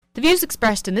The views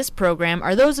expressed in this program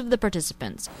are those of the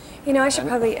participants. You know, I should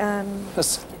probably,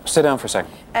 Just sit down for a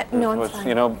second. No, it's fine.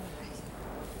 You know,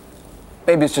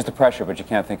 maybe it's just the pressure, but you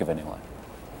can't think of anyone.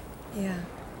 Yeah.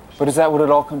 But is that what it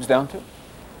all comes down to?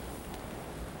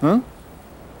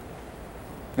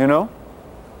 You know?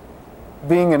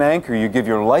 Being an anchor, you give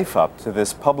your life up to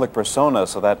this public persona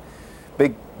so that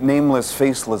big, nameless,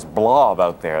 faceless blob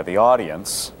out there, the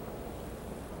audience,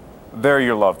 they're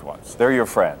your loved ones. They're your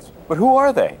friends. But who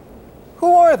are they?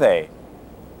 Who are they?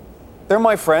 They're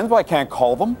my friends, but I can't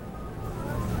call them.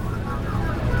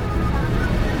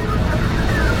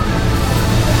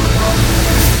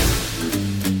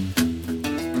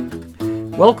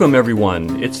 Welcome,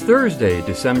 everyone. It's Thursday,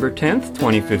 December 10th,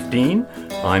 2015.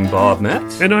 I'm Bob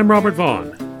Metz. And I'm Robert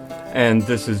Vaughn. And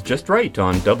this is Just Right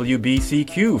on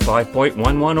WBCQ 5.110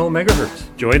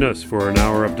 megahertz. Join us for an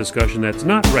hour of discussion that's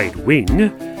not right-wing.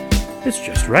 It's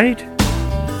just right.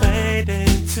 Fade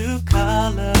into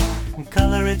color, and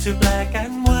color into black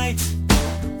and white.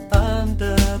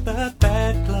 Under the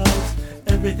bedclothes,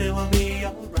 everything will be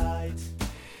alright.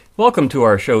 Welcome to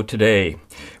our show today,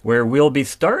 where we'll be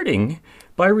starting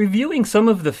by reviewing some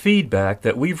of the feedback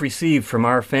that we've received from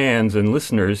our fans and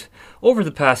listeners over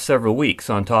the past several weeks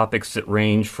on topics that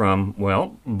range from,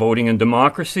 well, voting and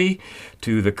democracy,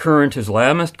 to the current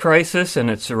Islamist crisis and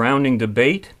its surrounding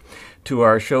debate, to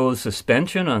our show's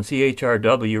suspension on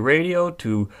CHRW radio,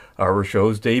 to our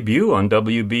show's debut on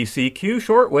WBCQ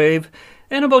shortwave,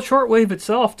 and about shortwave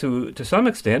itself to some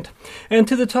extent, and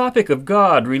to the topic of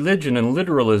God, religion, and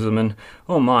literalism, and,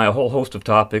 oh my, a whole host of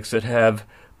topics that have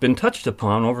been touched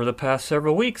upon over the past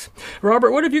several weeks.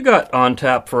 Robert, what have you got on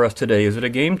tap for us today? Is it a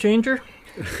game changer?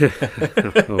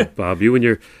 Oh, Bob, you and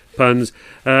your puns.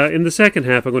 In the second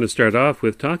half, I'm going to start off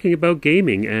with talking about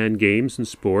gaming and games and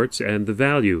sports and the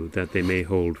value that they may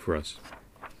hold for us.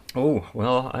 Oh,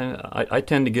 well, I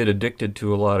tend to get addicted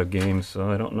to a lot of games,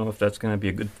 so I don't know if that's going to be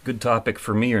a good topic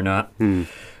for me or not.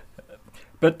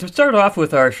 But to start off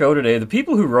with our show today, the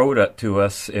people who wrote it to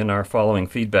us in our following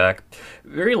feedback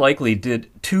very likely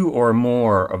did two or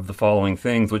more of the following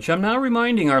things, which I'm now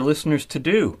reminding our listeners to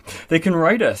do. They can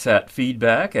write us at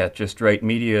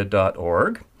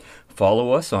feedback@justrightmedia.org,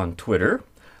 follow us on Twitter,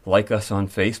 like us on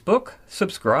Facebook,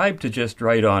 subscribe to Just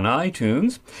Right on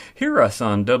iTunes, hear us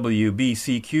on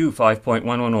WBCQ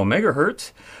 5.110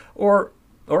 megahertz, or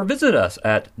visit us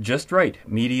at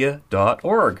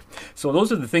justrightmedia.org. So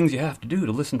those are the things you have to do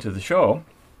to listen to the show.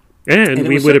 And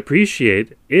we would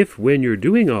appreciate if, when you're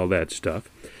doing all that stuff,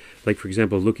 like, for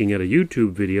example, looking at a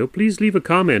YouTube video, please leave a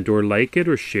comment or like it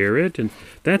or share it. And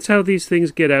that's how these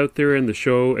things get out there and the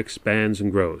show expands and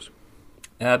grows.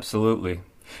 Absolutely.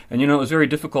 And, you know, it was very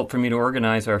difficult for me to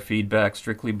organize our feedback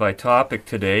strictly by topic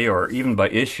today, or even by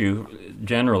issue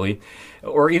generally,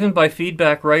 or even by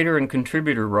feedback writer and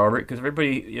contributor, Robert, because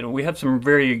everybody, you know, we have some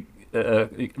very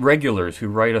regulars who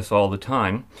write us all the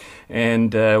time,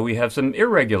 and we have some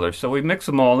irregulars, so we mix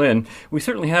them all in. We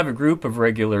certainly have a group of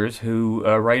regulars who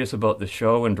write us about the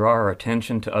show and draw our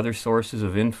attention to other sources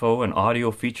of info and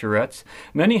audio featurettes,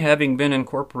 many having been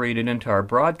incorporated into our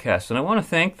broadcast, and I want to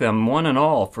thank them one and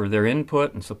all for their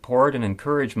input and support and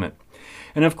encouragement.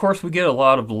 And of course we get a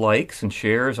lot of likes and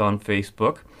shares on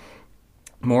Facebook,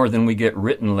 more than we get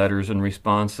written letters and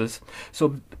responses.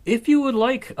 So if you would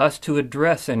like us to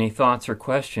address any thoughts or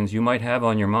questions you might have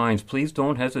on your minds, please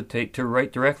don't hesitate to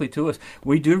write directly to us.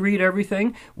 We do read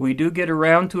everything, we do get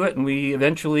around to it, and we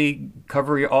eventually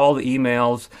cover all the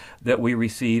emails that we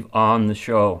receive on the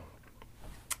show.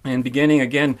 And beginning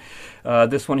again,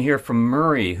 this one here from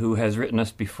Murray, who has written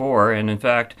us before, and in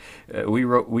fact, we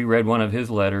read one of his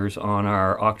letters on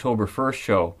our October 1st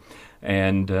show.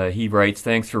 And he writes,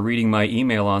 "Thanks for reading my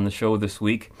email on the show this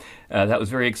week. That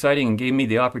was very exciting and gave me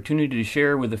the opportunity to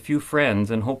share with a few friends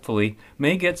and hopefully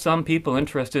may get some people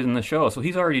interested in the show." So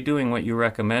he's already doing what you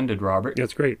recommended, Robert.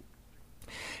 That's great.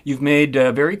 You've made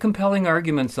very compelling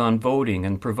arguments on voting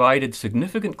and provided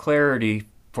significant clarity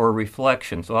for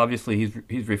reflection. So obviously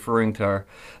he's referring to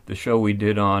the show we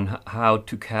did on how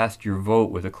to cast your vote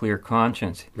with a clear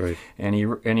conscience. Right. And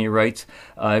he writes,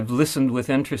 "I've listened with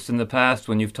interest in the past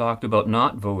when you've talked about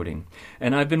not voting,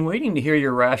 and I've been waiting to hear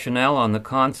your rationale on the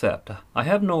concept. I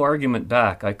have no argument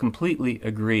back. I completely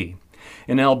agree.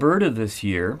 In Alberta this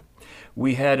year,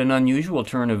 we had an unusual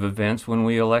turn of events when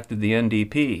we elected the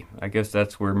NDP. I guess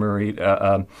that's where Murray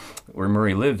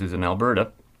lives, is in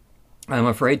Alberta. I'm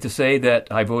afraid to say that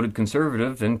I voted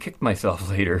Conservative and kicked myself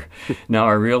later. Now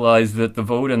I realize that the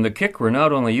vote and the kick were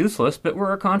not only useless, but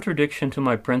were a contradiction to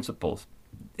my principles.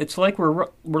 It's like we're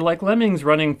like lemmings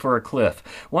running for a cliff.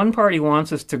 One party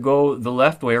wants us to go the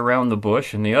left way around the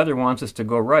bush, and the other wants us to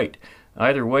go right.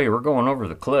 Either way, we're going over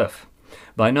the cliff.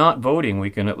 By not voting, we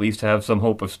can at least have some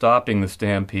hope of stopping the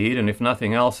stampede, and if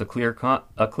nothing else, a clear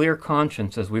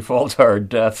conscience as we fall to our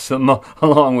deaths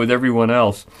along with everyone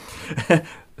else.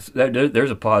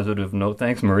 There's a positive note.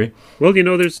 Thanks, Murray. Well,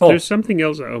 there's something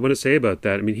else I want to say about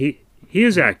that. I mean, he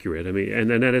is accurate. I mean,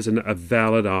 and that is a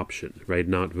valid option, right?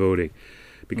 Not voting,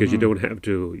 because you don't have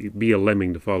to be a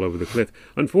lemming to fall over the cliff.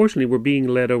 Unfortunately, we're being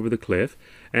led over the cliff,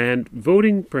 and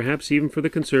voting, perhaps even for the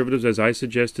Conservatives, as I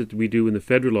suggested we do in the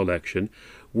federal election,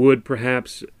 would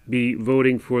perhaps be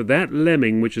voting for that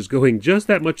lemming, which is going just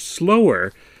that much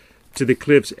slower to the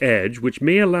cliff's edge, which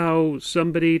may allow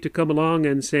somebody to come along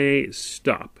and say,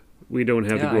 stop. We don't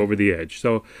have to go over the edge.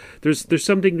 So there's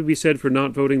something to be said for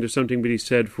not voting. There's something to be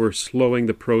said for slowing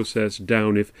the process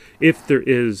down if there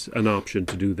is an option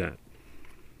to do that.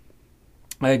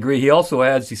 I agree. He also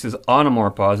adds, he says, on a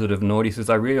more positive note, he says,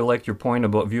 I really like your point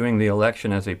about viewing the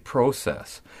election as a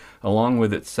process, along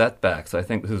with its setbacks. I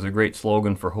think this is a great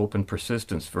slogan for hope and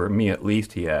persistence, for me at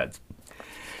least, he adds.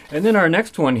 And then our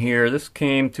next one here, this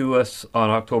came to us on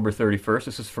October 31st.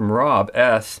 This is from Rob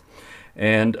S.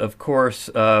 And, of course,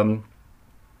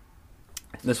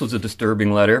 this was a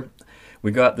disturbing letter.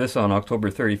 We got this on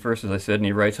October 31st, as I said, and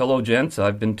he writes, hello, gents.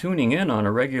 I've been tuning in on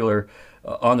the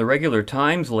regular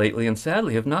times lately and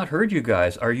sadly have not heard you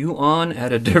guys. Are you on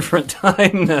at a different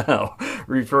time now?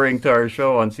 Referring to our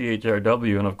show on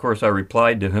CHRW. And, of course, I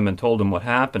replied to him and told him what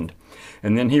happened.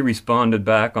 And then he responded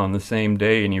back on the same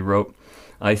day and he wrote,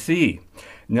 I see.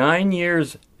 9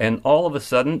 years and all of a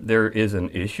sudden there is an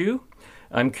issue?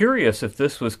 I'm curious if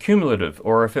this was cumulative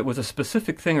or if it was a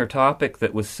specific thing or topic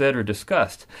that was said or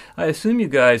discussed. I assume you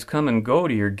guys come and go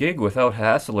to your gig without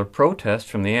hassle or protest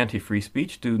from the anti-free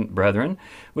speech student brethren,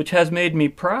 which has made me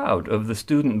proud of the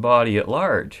student body at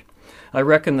large. I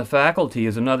reckon the faculty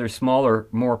is another smaller,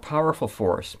 more powerful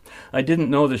force. I didn't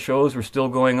know the shows were still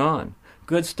going on.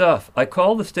 Good stuff. I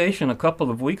called the station a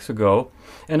couple of weeks ago,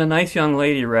 and a nice young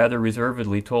lady rather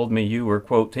reservedly told me you were,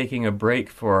 quote, taking a break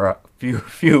for a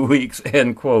few weeks,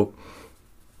 end quote.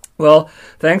 Well,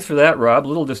 thanks for that, Rob. A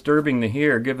little disturbing to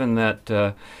hear, given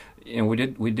that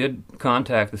we did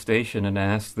contact the station and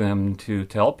ask them to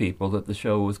tell people that the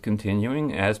show was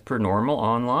continuing as per normal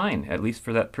online, at least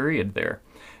for that period there,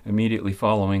 immediately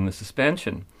following the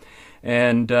suspension.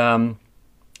 And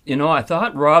I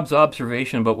thought Rob's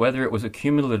observation about whether it was a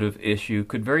cumulative issue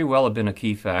could very well have been a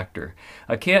key factor.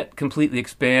 I can't completely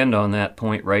expand on that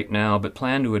point right now, but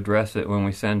plan to address it when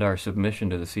we send our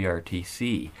submission to the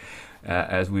CRTC,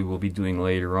 as we will be doing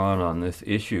later on this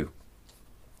issue.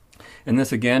 And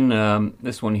this again,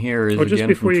 this one here is just again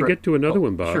before you get to another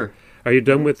one, Bob. Sure. Are you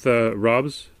done with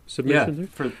Rob's submission? Yeah,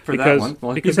 there? for that one.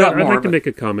 Well, because I'd like to make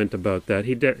a comment about that.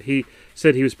 He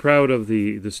said he was proud of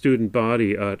the student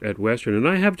body at Western, and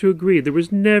I have to agree. There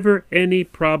was never any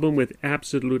problem with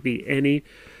absolutely any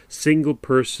single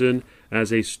person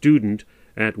as a student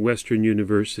at Western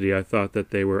University. I thought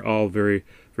that they were all very,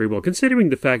 very well, considering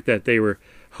the fact that they were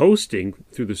hosting,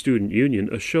 through the student union,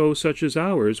 a show such as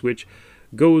ours, which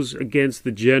goes against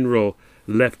the general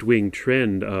left-wing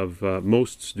trend of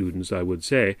most students, I would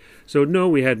say. So no,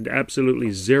 we had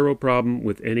absolutely zero problem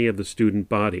with any of the student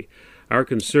body. Our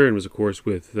concern was, of course,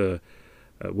 with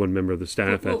one member of the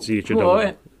staff at CHRW.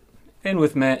 Well, and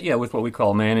with with what we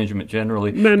call management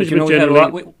generally. Management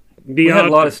generally. We had a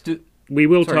lot of we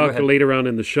will talk later on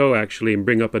in the show, actually, and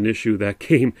bring up an issue that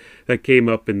came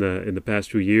up in the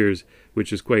past few years,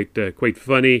 which is quite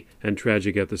funny and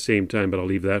tragic at the same time. But I'll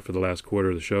leave that for the last quarter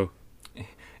of the show.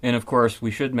 And, of course,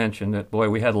 we should mention that,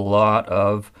 we had a lot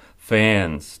of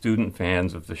fans, student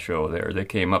fans of the show there. They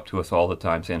came up to us all the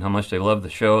time saying how much they love the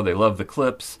show, they love the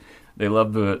clips, they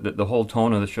love the whole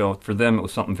tone of the show. For them, it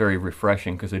was something very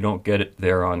refreshing because they don't get it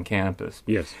there on campus.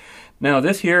 Yes. Now,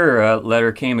 this here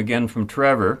letter came again from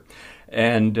Trevor,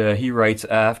 and he writes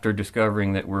after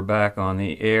discovering that we're back on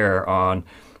the air on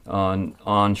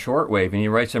shortwave, and he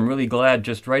writes, I'm really glad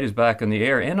Just Right is back on the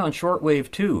air and on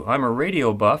shortwave too. I'm a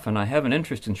radio buff and I have an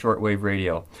interest in shortwave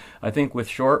radio. I think with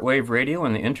shortwave radio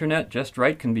and the internet, Just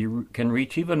Right can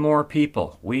reach even more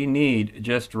people. We need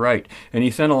Just Right. And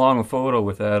he sent along a photo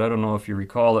with that. I don't know if you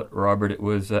recall it, Robert. It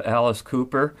was Alice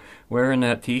Cooper wearing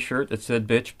that T-shirt that said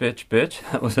bitch, bitch, bitch.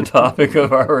 That was the topic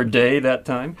of our day that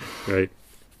time. Right.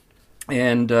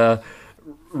 And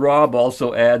Rob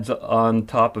also adds on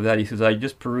top of that, he says, I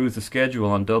just perused the schedule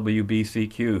on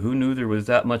WBCQ. Who knew there was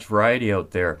that much variety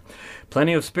out there?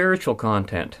 Plenty of spiritual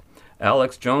content.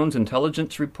 Alex Jones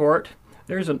Intelligence Report.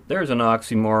 There's an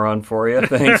oxymoron for you.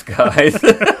 Thanks, guys.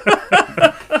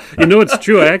 It's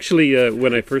true. I actually,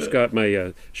 when I first got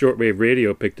my shortwave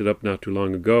radio, picked it up not too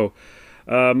long ago.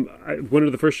 One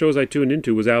of the first shows I tuned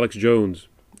into was Alex Jones.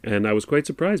 And I was quite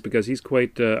surprised because he's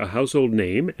quite a household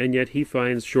name, and yet he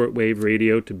finds shortwave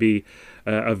radio to be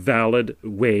a valid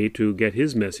way to get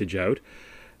his message out,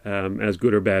 as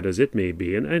good or bad as it may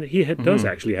be. And he does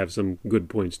actually have some good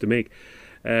points to make.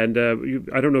 And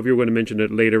I don't know if you're going to mention it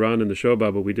later on in the show,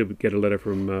 Bob, but we did get a letter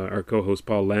from our co-host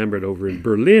Paul Lambert over in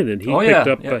Berlin, and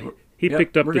he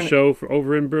picked up the show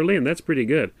over in Berlin. That's pretty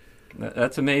good.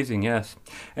 That's amazing, yes.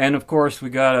 And, of course, we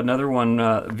got another one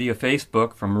via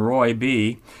Facebook from Roy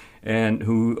B., and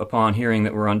who, upon hearing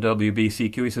that we're on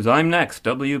WBCQ, he says, "I'm next.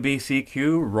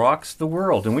 WBCQ rocks the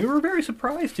world." And we were very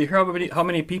surprised to hear how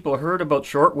many people heard about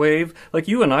shortwave. Like,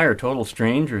 you and I are total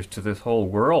strangers to this whole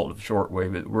world of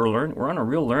shortwave. We're on a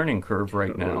real learning curve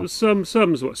right now.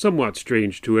 Somewhat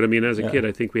strange to it. I mean, as a kid,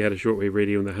 I think we had a shortwave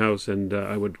radio in the house, and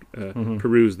I would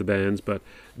peruse the bands, but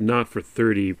not for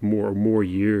 30 or more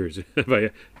years have I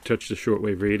touched the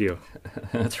shortwave radio.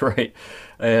 That's right.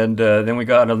 And then we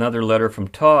got another letter from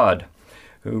Todd,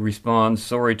 who responds,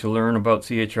 "Sorry to learn about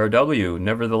CHRW.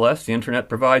 Nevertheless, the internet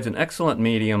provides an excellent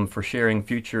medium for sharing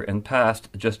future and past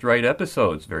Just Right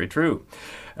episodes." Very true.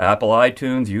 Apple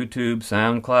iTunes, YouTube,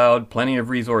 SoundCloud, plenty of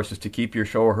resources to keep your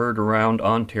show heard around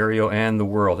Ontario and the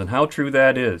world. And how true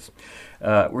that is.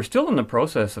 We're still in the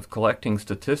process of collecting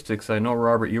statistics. I know,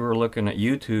 Robert, you were looking at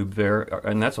YouTube there,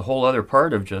 and that's a whole other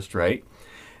part of Just Right.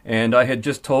 And I had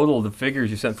just totaled the figures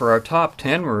you sent for our top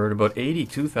 10. We're at about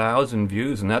 82,000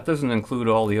 views, and that doesn't include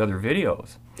all the other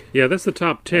videos. Yeah, that's the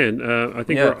top 10. I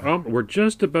think we're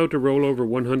just about to roll over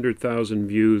 100,000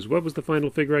 views. What was the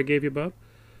final figure I gave you, Bob?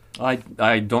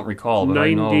 I don't recall, but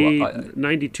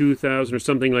 92,000 or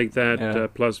something like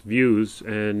that plus views,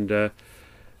 and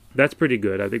that's pretty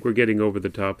good. I think we're getting over the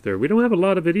top there. We don't have a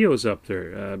lot of videos up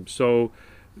there, so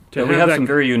we have some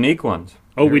very unique ones.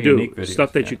 Oh, we do. Videos,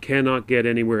 stuff that you cannot get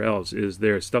anywhere else is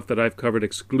there. Stuff that I've covered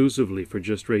exclusively for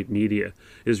Just Right Media.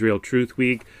 Israel Truth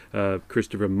Week,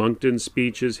 Christopher Monkton's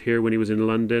speeches here when he was in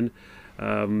London,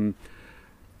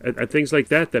 things like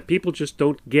that people just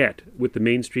don't get with the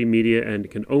mainstream media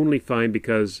and can only find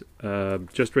because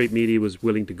Just Right Media was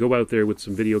willing to go out there with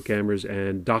some video cameras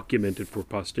and document it for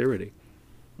posterity.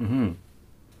 Mm-hmm.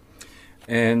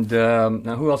 And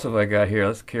now, who else have I got here?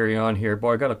 Let's carry on here.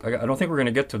 Boy, I don't think we're going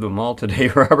to get to them all today,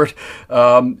 Robert.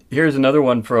 Here's another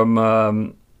one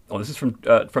from. This is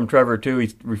from Trevor too.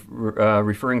 He's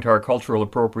referring to our cultural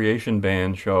appropriation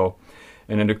ban show,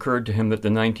 and it occurred to him that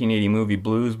the 1980 movie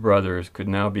Blues Brothers could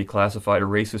now be classified a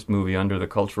racist movie under the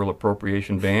cultural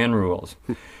appropriation ban rules,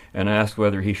 and asked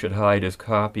whether he should hide his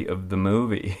copy of the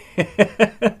movie.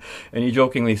 And he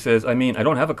jokingly says, "I mean, I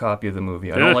don't have a copy of the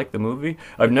movie. I don't like the movie.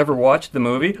 I've never watched the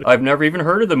movie. I've never even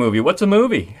heard of the movie. What's a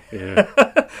movie?" Yeah.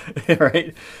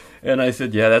 Right? And I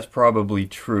said, yeah, that's probably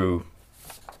true.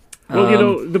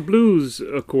 Well, the blues,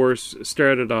 of course,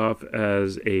 started off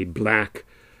as a black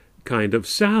kind of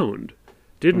sound,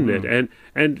 didn't it?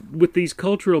 And with these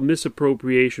cultural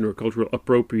misappropriation or cultural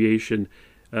appropriation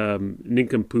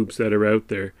nincompoops that are out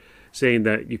there saying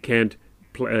that you can't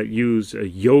use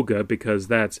yoga because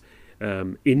that's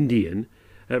Indian.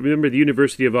 Remember, the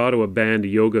University of Ottawa banned a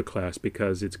yoga class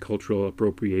because it's cultural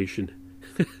appropriation,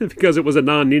 because it was a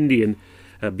non-Indian,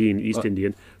 being East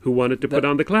Indian, who wanted to put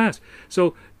on the class.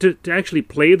 So to actually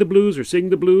play the blues or sing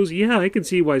the blues, yeah, I can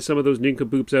see why some of those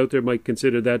nincompoops out there might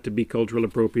consider that to be cultural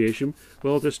appropriation.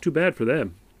 Well, that's too bad for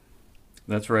them.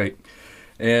 That's right.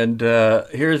 And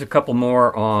here's a couple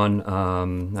more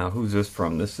on, now who's this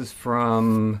from? This is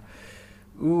from,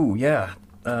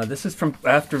 this is from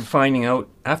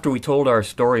after we told our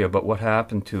story about what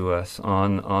happened to us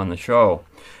on the show.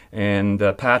 And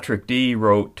Patrick D.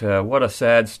 wrote, "What a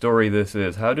sad story this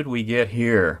is. How did we get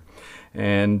here?"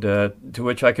 And to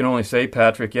which I can only say,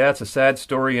 Patrick, yeah, it's a sad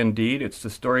story indeed. It's the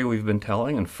story we've been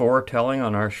telling and foretelling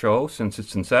on our show since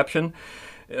its inception.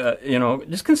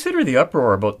 Just consider the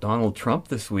uproar about Donald Trump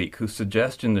this week, whose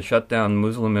suggestion to shut down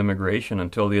Muslim immigration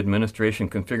until the administration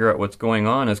can figure out what's going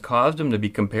on has caused him to be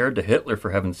compared to Hitler,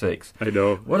 for heaven's sakes. I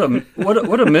know. What a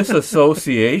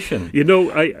misassociation.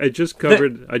 I just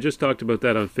talked about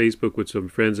that on Facebook with some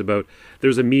friends about,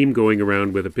 there's a meme going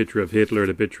around with a picture of Hitler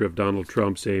and a picture of Donald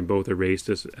Trump saying both are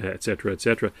racist, etc.,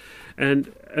 etc.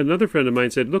 And another friend of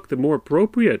mine said, look, the more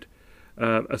appropriate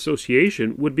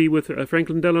association would be with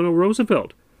Franklin Delano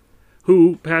Roosevelt,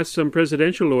 who passed some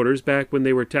presidential orders back when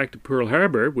they were attacked at Pearl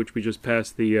Harbor, which we just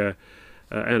passed the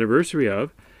anniversary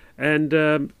of.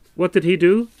 And what did he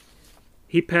do?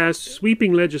 He passed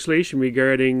sweeping legislation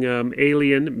regarding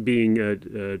alien,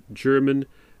 being German,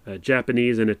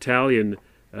 Japanese, and Italian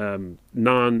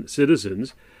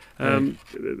non-citizens,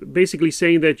 basically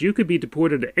saying that you could be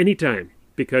deported at any time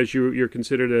because you're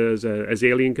considered as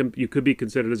alien. You could be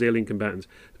considered as alien combatants.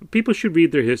 People should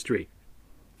read their history.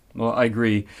 Well, I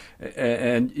agree.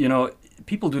 And,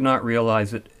 people do not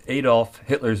realize that Adolf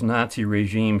Hitler's Nazi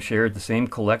regime shared the same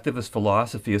collectivist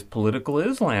philosophy as political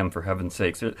Islam, for heaven's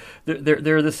sakes.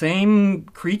 They're the same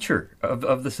creature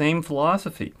of the same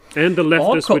philosophy. And the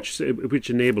leftists which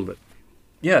enabled it.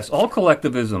 Yes, all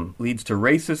collectivism leads to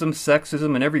racism,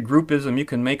 sexism, and every groupism you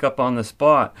can make up on the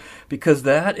spot, because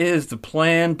that is the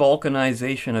planned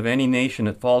balkanization of any nation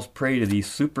that falls prey to these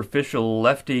superficial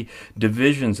lefty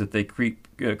divisions that they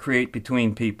create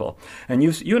between people. And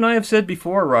you and I have said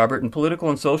before, Robert, in political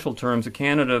and social terms, the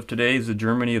Canada of today is the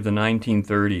Germany of the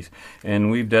 1930s, and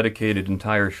we've dedicated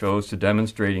entire shows to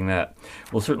demonstrating that.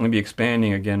 We'll certainly be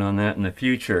expanding again on that in the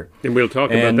future. And we'll talk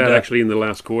about that actually in the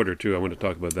last quarter, too. I want to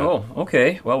talk about that. Oh,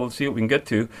 okay. Well, we'll see what we can get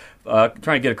to. Trying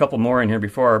to get a couple more in here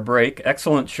before our break.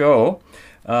 Excellent show,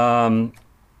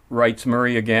 writes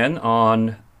Murray again,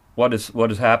 on what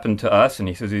has happened to us, and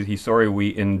he says he's sorry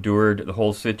we endured the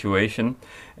whole situation,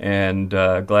 and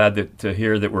glad to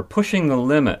hear that we're pushing the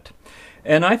limit.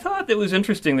 And I thought it was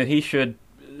interesting that he should,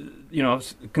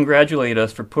 congratulate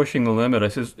us for pushing the limit. I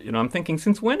says, I'm thinking,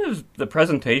 since when has the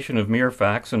presentation of mere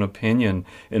facts and opinion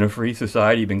in a free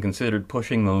society been considered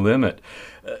pushing the limit?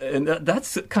 And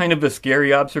that's kind of a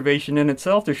scary observation in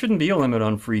itself. There shouldn't be a limit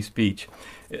on free speech.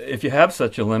 If you have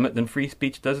such a limit, then free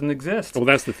speech doesn't exist. Well,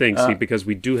 that's the thing, because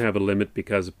we do have a limit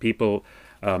because people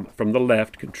from the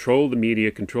left control the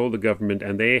media, control the government,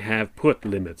 and they have put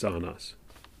limits on us.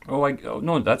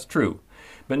 No, that's true.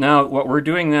 But now, what we're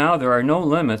doing now, there are no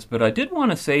limits, but I did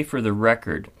want to say for the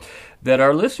record that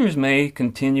our listeners may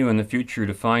continue in the future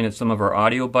to find that some of our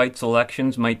audio bite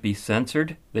selections might be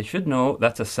censored. They should know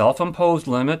that's a self-imposed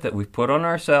limit that we've put on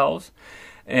ourselves.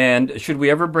 And should we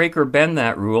ever break or bend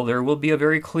that rule, there will be a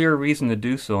very clear reason to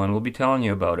do so, and we'll be telling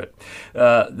you about it.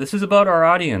 This is about our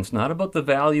audience, not about the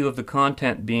value of the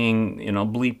content being,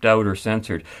 bleeped out or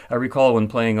censored. I recall when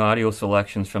playing audio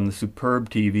selections from the superb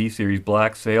TV series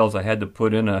Black Sails, I had to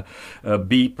put in a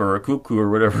beep or a cuckoo or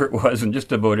whatever it was in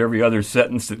just about every other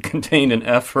sentence that contained an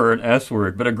F or an S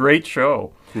word. But a great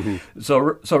show. Mm-hmm.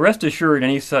 So rest assured,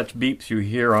 any such beeps you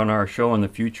hear on our show in the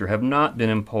future have not been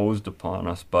imposed upon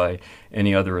us by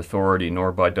any other authority,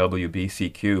 nor by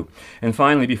WBCQ. And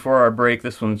finally, before our break,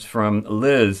 this one's from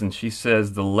Liz, and she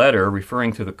says the letter,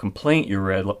 referring to the complaint you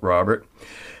read, Robert,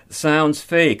 sounds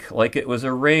fake, like it was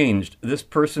arranged. This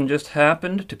person just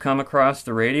happened to come across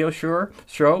the radio show?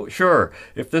 Sure.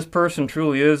 If this person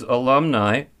truly is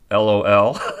alumni,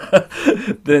 LOL,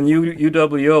 then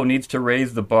UWO needs to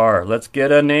raise the bar. Let's get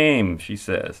a name, she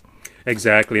says.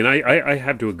 Exactly, and I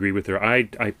have to agree with her.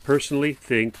 I personally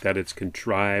think that it's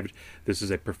contrived. This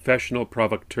is a professional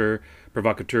provocateur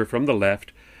from the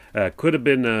left. Could have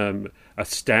been a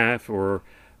staff or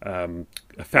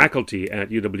a faculty at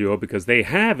UWO, because they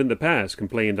have in the past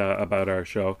complained about our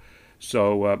show.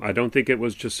 So I don't think it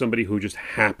was just somebody who just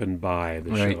happened by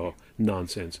the show.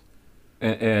 Nonsense.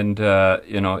 And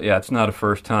it's not a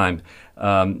first time.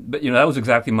 But, that was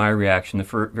exactly my reaction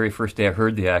the very first day I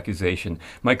heard the accusation.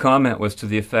 My comment was to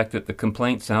the effect that the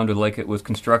complaint sounded like it was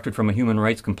constructed from a human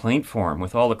rights complaint form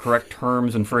with all the correct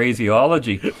terms and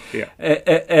phraseology. Yeah.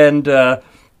 And a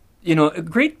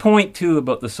great point, too,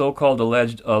 about the so-called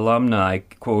alleged alumni,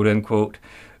 quote unquote,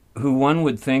 who one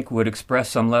would think would express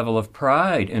some level of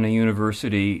pride in a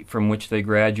university from which they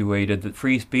graduated, that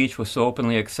free speech was so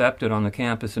openly accepted on the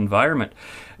campus environment.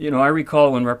 I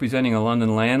recall when representing a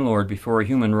London landlord before a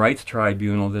human rights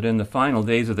tribunal that in the final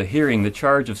days of the hearing, the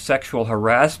charge of sexual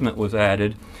harassment was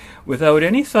added without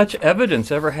any such evidence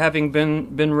ever having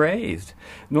been raised.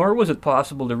 Nor was it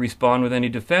possible to respond with any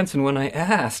defense. And when I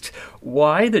asked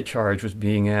why the charge was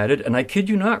being added, and I kid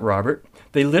you not, Robert,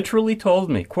 they literally told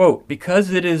me, quote,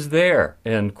 because it is there,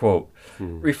 end quote,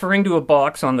 referring to a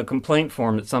box on the complaint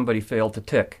form that somebody failed to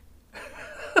tick.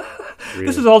 Really?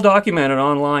 This is all documented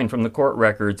online from the court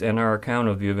records and our account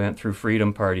of the event through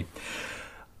Freedom Party.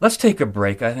 Let's take a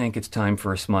break. I think it's time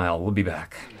for a smile. We'll be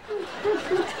back.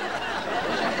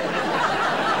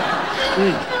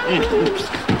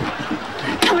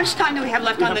 How much time do we have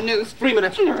left on the news? 3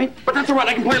 minutes. All right. But that's all right.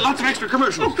 I can play lots of extra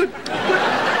commercials. Oh, good.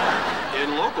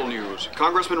 In local news,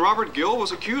 Congressman Robert Gill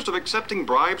was accused of accepting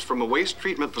bribes from a waste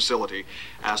treatment facility.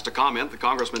 Asked to comment, the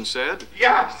congressman said,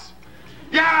 Yes!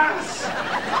 Yes!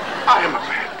 I am a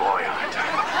bad boy, aren't I?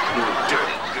 You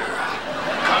dirty girl.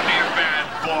 Come here, bad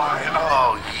boy.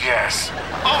 Oh, yes.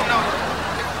 Oh, no.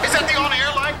 Is that the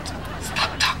on-air light?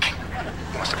 Stop talking.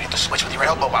 You must have hit the switch with your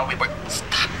elbow while we were...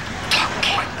 Stop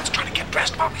talking. Right, let's try to get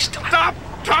dressed while we still have...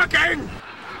 Stop talking!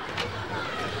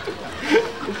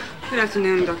 Good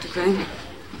afternoon, Dr. Crane.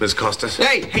 Miss Costas?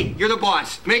 Hey, you're the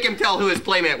boss. Make him tell who his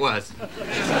playmate was.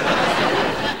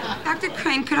 Dr.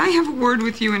 Crane, could I have a word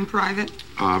with you in private?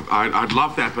 I'd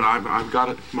love that, but I've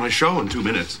got my show in 2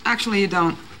 minutes. Actually, you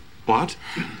don't. What?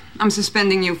 I'm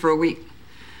suspending you for a week.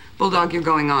 Bulldog, you're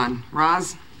going on.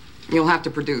 Roz, you'll have to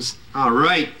produce. All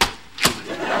right.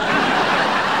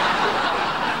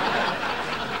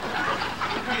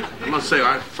 I must say,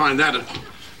 I find that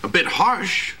a bit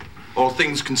harsh, all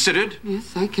things considered.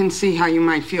 Yes, I can see how you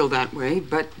might feel that way,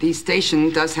 but the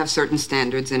station does have certain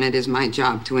standards, and it is my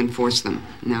job to enforce them.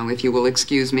 Now, if you will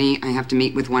excuse me, I have to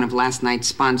meet with one of last night's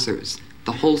sponsors,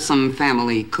 the Wholesome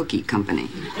Family Cookie Company.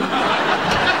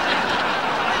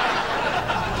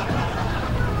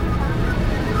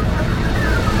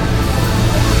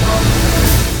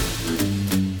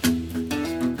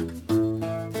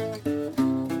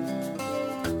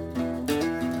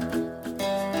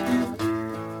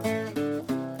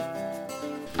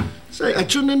 Say, I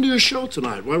tuned into your show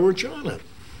tonight. Why weren't you on it?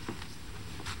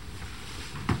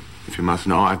 If you must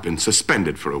know, I've been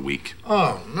suspended for a week.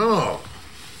 Oh, no.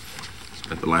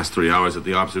 Spent the last 3 hours at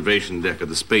the observation deck of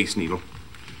the Space Needle,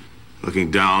 looking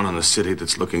down on the city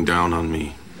that's looking down on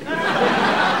me.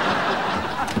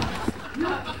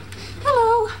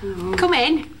 Hello. Come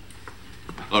in.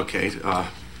 Hello, Kate.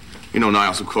 You know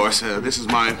Niles, of course. This is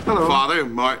my father,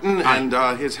 Martin,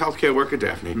 and his healthcare worker,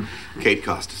 Daphne. Kate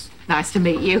Costas. Nice to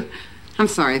meet you. I'm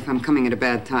sorry if I'm coming at a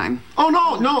bad time. Oh,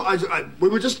 no. We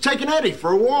were just taking Eddie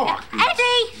for a walk.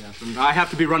 Eddie! Yes, and I have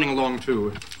to be running along,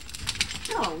 too.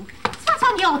 Oh, what's that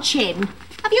on your chin?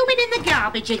 Have you been in the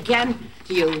garbage again?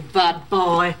 You bad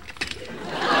boy.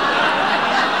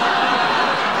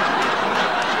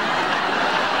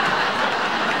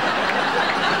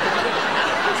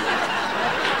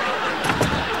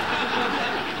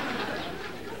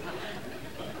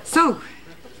 So,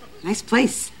 nice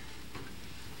place.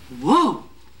 Whoa,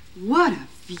 what a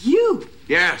view.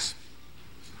 Yes.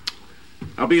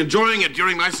 I'll be enjoying it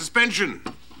during my suspension.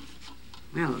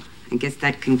 Well, I guess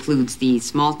that concludes the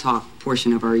small talk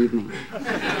portion of our evening.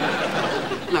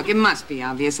 Look, it must be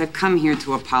obvious. I've come here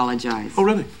to apologize. Oh,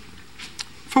 really?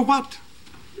 For what?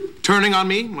 Turning on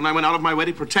me when I went out of my way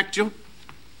to protect you? You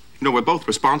know, we're both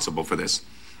responsible for this.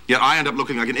 Yet I end up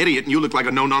looking like an idiot and you look like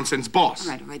a no-nonsense boss.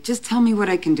 All right. Just tell me what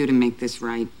I can do to make this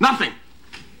right. Nothing.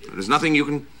 There's nothing you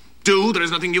can do, there's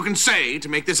nothing you can say to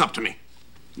make this up to me.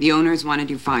 The owners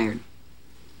wanted you fired.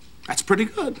 That's pretty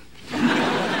good.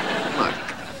 Look,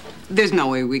 there's no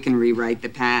way we can rewrite the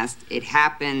past. It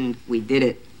happened. We did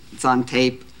it. It's on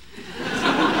tape.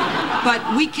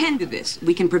 But we can do this.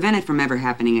 We can prevent it from ever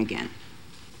happening again.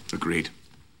 Agreed.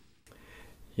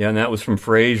 Yeah, and that was from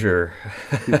Frasier.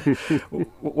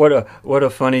 What a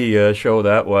funny show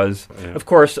that was. Yeah. Of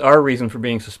course, our reason for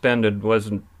being suspended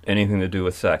wasn't anything to do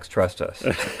with sex. Trust us.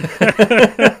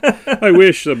 I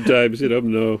wish sometimes,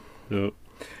 no.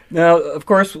 Now, of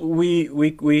course,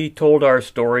 we told our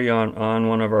story on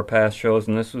one of our past shows,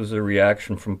 and this was a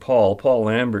reaction from Paul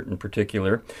Lambert in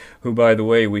particular, who, by the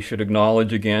way, we should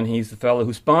acknowledge again. He's the fellow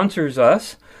who sponsors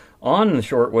us on the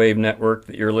shortwave network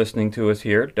that you're listening to us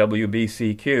here at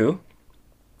WBCQ.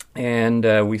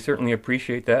 And we certainly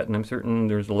appreciate that, and I'm certain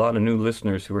there's a lot of new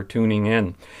listeners who are tuning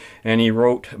in. And he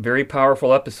wrote a very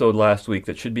powerful episode last week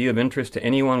that should be of interest to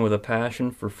anyone with a passion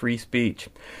for free speech.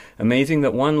 Amazing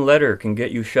that one letter can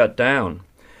get you shut down.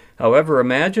 However,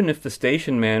 imagine if the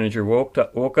station manager woke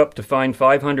up to find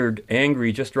 500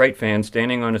 angry Just Right fans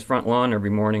standing on his front lawn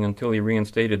every morning until he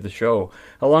reinstated the show.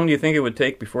 How long do you think it would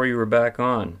take before you were back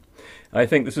on? I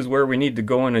think this is where we need to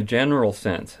go in a general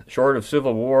sense. Short of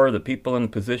civil war, the people in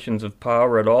positions of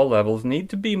power at all levels need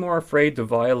to be more afraid to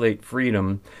violate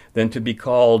freedom than to be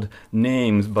called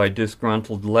names by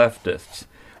disgruntled leftists.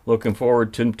 Looking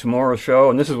forward to tomorrow's show.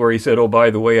 And this is where he said, oh, by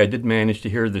the way, I did manage to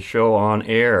hear the show on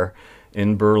air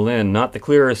in Berlin. Not the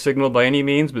clearest signal by any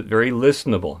means, but very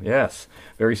listenable. Yes,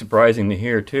 very surprising to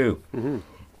hear, too. Mm-hmm.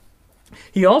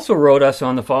 He also wrote us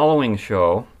on the following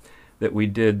show that we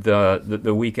did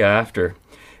the week after,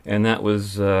 and that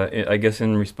was, I guess,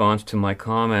 in response to my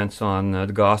comments on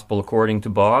the Gospel According to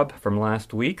Bob from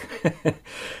last week,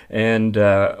 and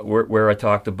where I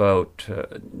talked about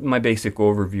my basic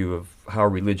overview of how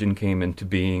religion came into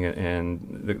being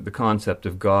and the concept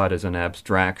of God as an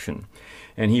abstraction.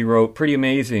 And he wrote, pretty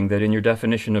amazing that in your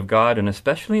definition of God, and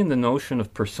especially in the notion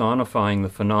of personifying the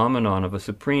phenomenon of a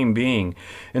supreme being,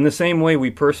 in the same way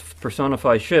we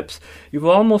personify ships, you've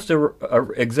almost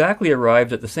exactly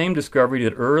arrived at the same discovery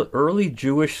that early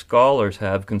Jewish scholars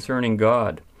have concerning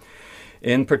God.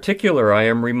 In particular, I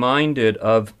am reminded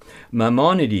of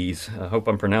Maimonides, I hope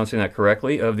I'm pronouncing that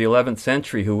correctly, of the 11th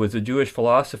century, who was a Jewish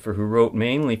philosopher who wrote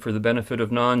mainly for the benefit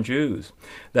of non-Jews.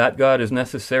 That God is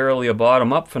necessarily a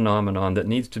bottom-up phenomenon that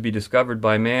needs to be discovered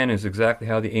by man is exactly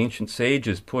how the ancient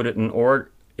sages put it in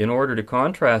order to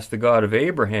contrast the God of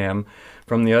Abraham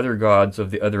from the other gods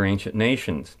of the other ancient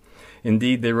nations.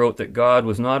 Indeed, they wrote that God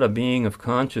was not a being of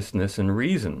consciousness and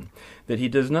reason, that he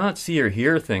does not see or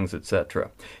hear things,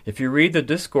 etc. If you read the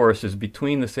discourses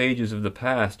between the sages of the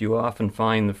past, you often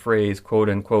find the phrase,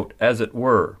 quote-unquote, as it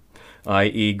were,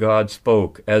 i.e., God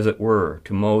spoke, as it were,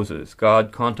 to Moses.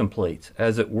 God contemplates,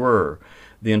 as it were,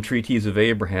 the entreaties of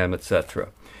Abraham, etc.,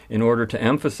 in order to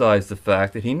emphasize the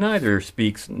fact that he neither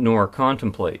speaks nor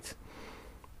contemplates.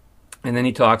 And then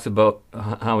he talks about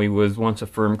how he was once a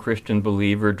firm Christian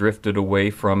believer, drifted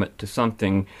away from it to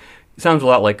something. It sounds a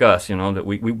lot like us, that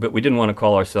but we didn't want to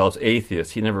call ourselves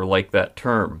atheists. He never liked that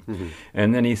term. Mm-hmm.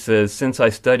 And then he says, since I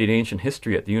studied ancient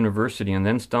history at the university and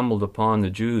then stumbled upon the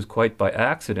Jews quite by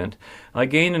accident, I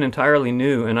gained an entirely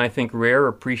new and I think rare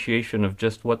appreciation of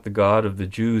just what the God of the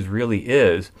Jews really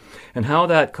is, and how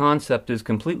that concept is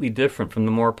completely different from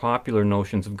the more popular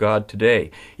notions of God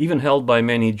today, even held by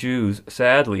many Jews,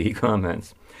 sadly, he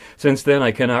comments. Since then,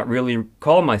 I cannot really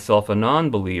call myself a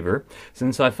non-believer,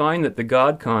 since I find that the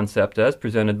God concept as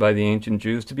presented by the ancient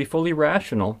Jews to be fully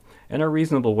rational and a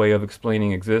reasonable way of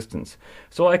explaining existence.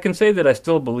 So I can say that I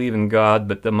still believe in God,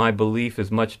 but that my belief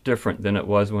is much different than it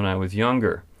was when I was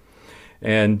younger.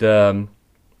 And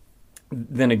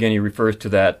then again, he refers to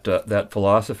that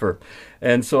philosopher.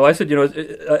 And so I said,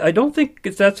 I don't think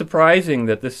it's that surprising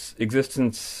that this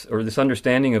existence or this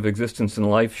understanding of existence in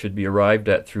life should be arrived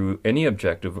at through any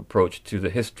objective approach to the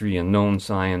history and known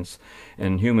science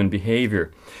and human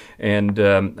behavior. And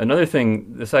another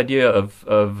thing, this idea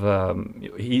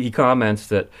he comments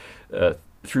that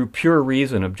through pure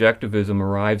reason, objectivism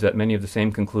arrives at many of the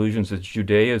same conclusions as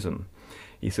Judaism.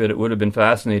 He said it would have been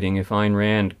fascinating if Ayn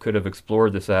Rand could have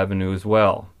explored this avenue as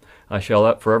well. I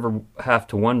shall forever have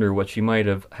to wonder what she might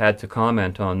have had to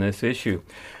comment on this issue.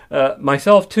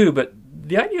 Myself too, but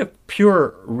the idea of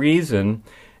pure reason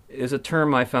is a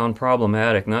term I found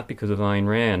problematic, not because of Ayn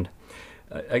Rand.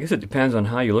 I guess it depends on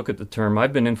how you look at the term.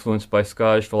 I've been influenced by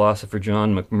Scottish philosopher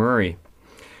John McMurray,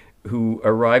 who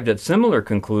arrived at similar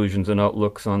conclusions and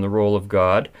outlooks on the role of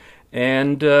God.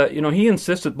 And, he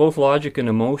insists that both logic and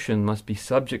emotion must be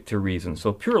subject to reason.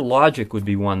 So pure logic would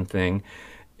be one thing,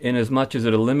 inasmuch as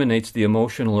it eliminates the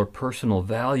emotional or personal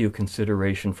value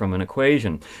consideration from an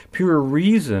equation. Pure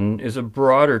reason is a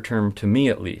broader term, to me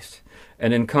at least,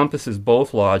 and encompasses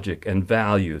both logic and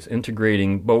values,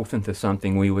 integrating both into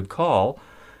something we would call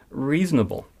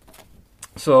reasonable.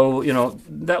 So,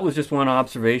 that was just one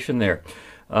observation there.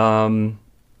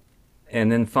 And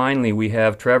then finally, we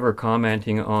have Trevor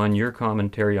commenting on your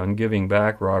commentary on giving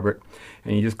back, Robert.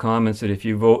 And he just comments that if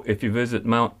you visit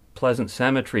Mount Pleasant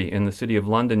Cemetery in the city of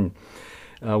London,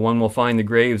 one will find the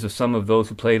graves of some of those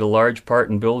who played a large part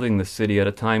in building the city at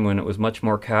a time when it was much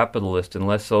more capitalist and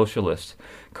less socialist.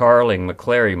 Carling,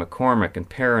 McClary, McCormick, and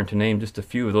Perrin, to name just a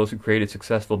few of those who created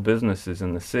successful businesses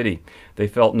in the city. They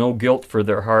felt no guilt for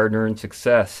their hard-earned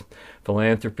success.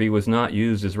 Philanthropy was not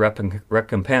used as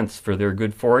recompense for their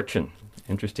good fortune.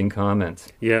 Interesting comments.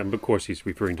 Yeah, and of course he's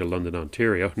referring to London,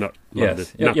 Ontario, not London,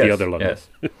 not the other London.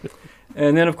 Yes.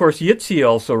 And then, of course, Yitzi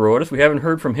also wrote us. We haven't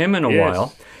heard from him in a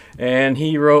while. And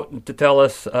he wrote to tell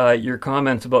us, your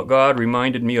comments about God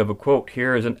reminded me of a quote.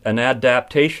 Here is an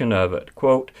adaptation of it.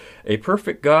 Quote, a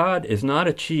perfect God is not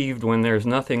achieved when there's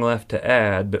nothing left to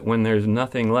add, but when there's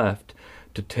nothing left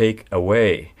to take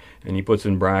away. And he puts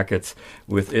in brackets,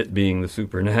 with it being the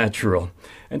supernatural.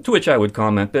 And to which I would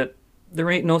comment that there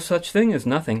ain't no such thing as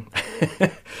nothing.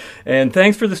 And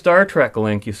thanks for the Star Trek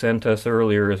link you sent us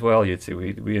earlier as well,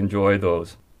 Yitzi. We enjoy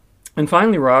those. And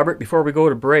finally, Robert, before we go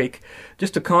to break,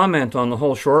 just to comment on the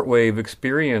whole shortwave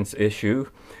experience issue.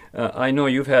 I know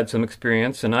you've had some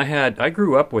experience, and I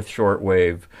grew up with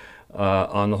shortwave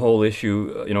on the whole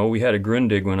issue. We had a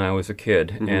Grundig when I was a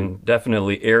kid, and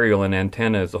definitely aerial and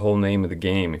antenna is the whole name of the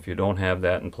game. If you don't have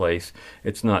that in place,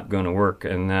 it's not going to work.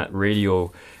 And that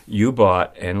radio you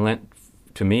bought and lent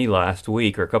to me last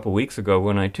week or a couple weeks ago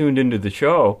when I tuned into the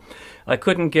show, I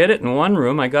couldn't get it in one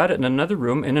room. I got it in another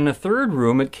room, and in a third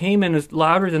room it came in as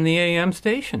louder than the AM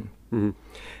station. Mm-hmm.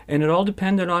 And it all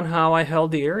depended on how I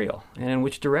held the aerial and in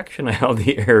which direction I held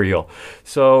the aerial.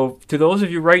 So to those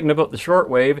of you writing about the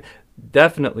shortwave,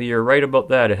 definitely you're right about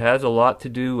that. It has a lot to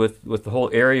do with the whole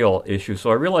aerial issue.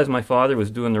 So I realized my father was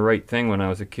doing the right thing when I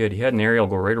was a kid. He had an aerial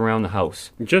go right around the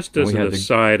house. Just as an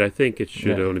aside, I think it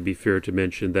should only be fair to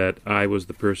mention that I was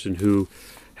the person who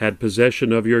had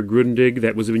possession of your Grundig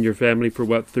that was in your family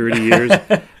for, 30 years?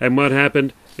 And what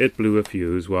happened? It blew a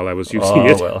fuse while I was using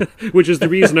it, well. which is the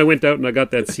reason I went out and I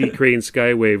got that Sea Crane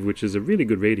Skywave, which is a really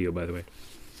good radio, by the way.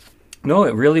 No,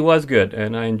 it really was good,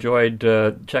 and I enjoyed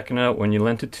checking it out when you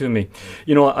lent it to me.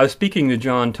 You know, I was speaking to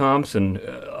John Thompson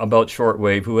about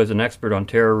shortwave, who is an expert on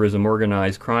terrorism,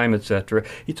 organized crime, etc.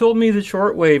 He told me that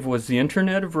shortwave was the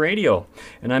internet of radio,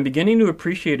 and I'm beginning to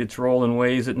appreciate its role in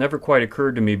ways that never quite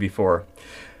occurred to me before.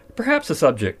 Perhaps a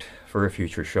subject for a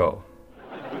future show.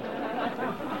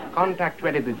 Contact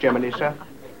ready with Germany, sir.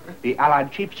 The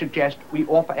Allied chiefs suggest we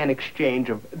offer an exchange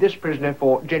of this prisoner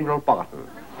for General Barton.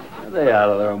 Are they out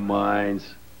of their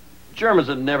minds? Germans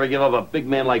would never give up a big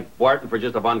man like Barton for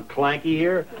just a Von Clanky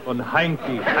here. Von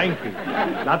Hanky,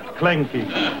 not Clanky.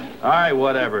 All right,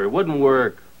 whatever. It wouldn't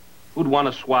work. Who'd want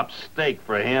to swap steak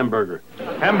for a hamburger?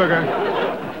 Hamburger?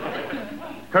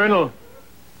 Colonel,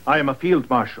 I am a field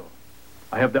marshal.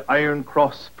 I have the Iron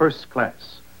Cross First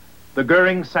Class, the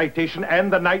Goering Citation,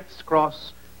 and the Knight's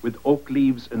Cross with oak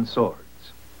leaves and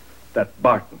swords. That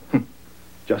Barton,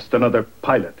 just another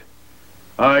pilot.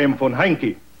 I am von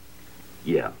Hanke.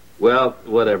 Yeah, well,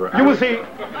 whatever. You will see.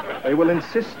 They will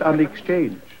insist on the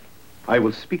exchange. I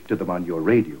will speak to them on your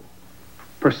radio,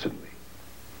 personally.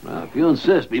 Well, if you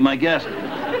insist, be my guest.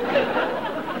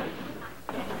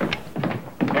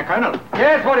 Herr Colonel.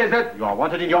 Yes, what is it? You are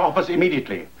wanted in your office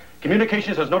immediately.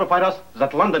 Communications has notified us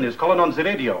that London is calling on the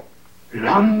radio.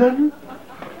 London?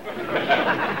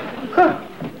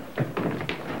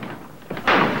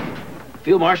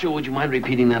 Field Marshal, would you mind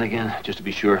repeating that again, just to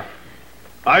be sure?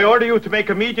 I order you to make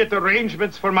immediate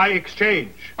arrangements for my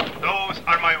exchange. Those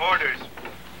are my orders.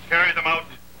 Carry them out.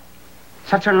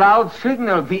 Such a loud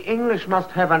signal. The English must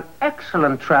have an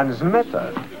excellent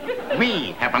transmitter.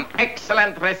 We have an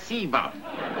excellent receiver.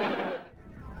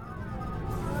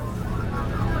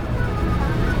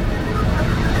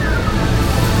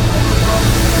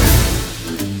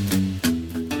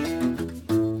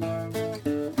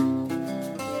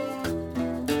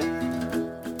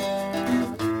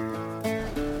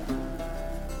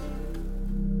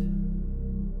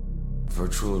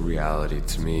 Virtual reality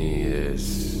to me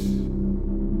is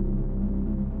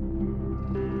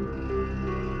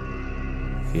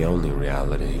the only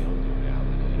reality.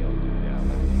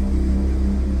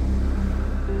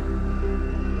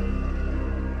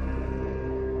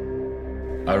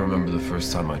 I remember the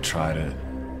first time I tried it.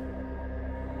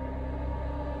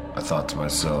 I thought to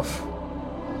myself,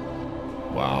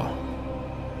 wow,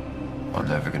 I'm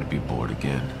never gonna be bored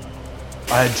again.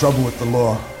 I had trouble with the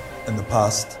law in the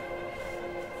past.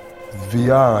 With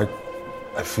VR,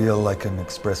 I feel I can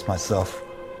express myself,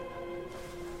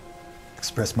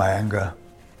 express my anger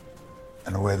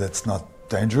in a way that's not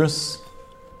dangerous.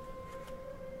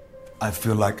 I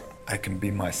feel like I can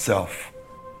be myself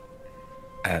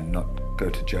and not go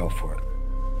to jail for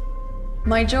it.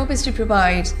 My job is to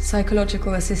provide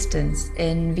psychological assistance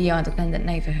in VR-dependent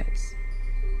neighborhoods.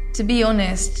 To be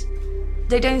honest,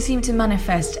 they don't seem to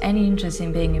manifest any interest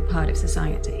in being a part of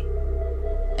society.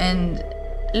 And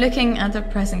looking at the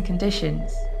present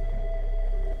conditions,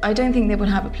 I don't think they would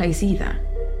have a place either.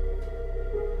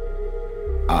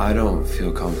 I don't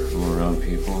feel comfortable around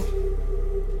people.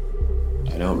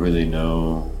 I don't really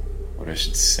know what I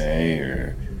should say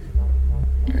or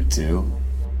do.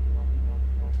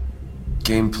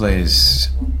 Gameplay's...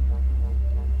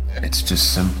 it's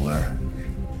just simpler.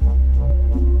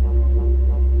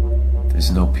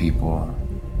 There's no people.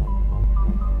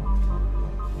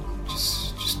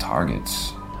 Just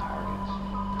targets.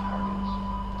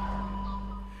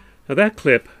 Now that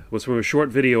clip was from a short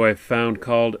video I found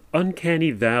called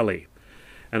Uncanny Valley,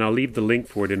 and I'll leave the link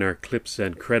for it in our clips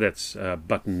and credits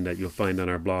button that you'll find on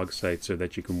our blog site so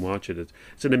that you can watch it.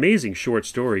 It's an amazing short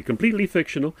story, completely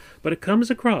fictional, but it comes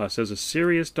across as a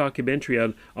serious documentary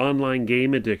on online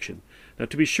game addiction. Now,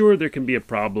 to be sure, there can be a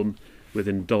problem with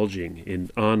indulging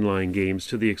in online games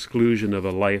to the exclusion of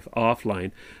a life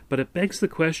offline, but it begs the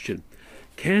question,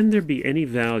 can there be any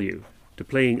value to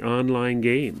playing online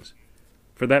games?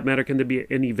 For that matter, can there be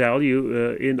any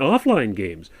value in offline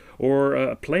games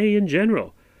or play in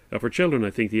general? For children,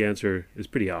 I think the answer is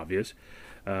pretty obvious,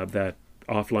 that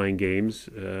offline games,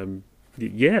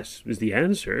 yes, is the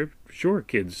answer. Sure,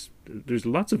 kids, there's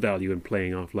lots of value in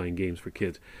playing offline games for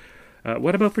kids.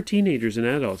 What about for teenagers and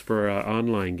adults for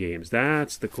online games?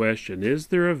 That's the question. Is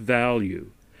there a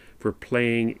value for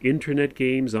playing internet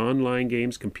games, online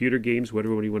games, computer games,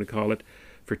 whatever you want to call it,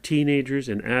 for teenagers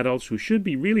and adults who should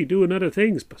be really doing other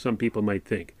things, some people might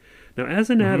think? Now, as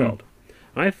an adult,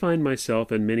 I find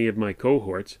myself and many of my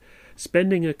cohorts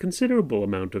spending a considerable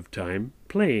amount of time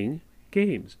playing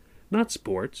games. Not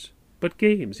sports, but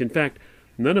games. In fact,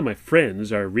 none of my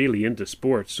friends are really into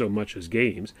sports so much as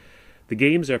games. The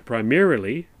games are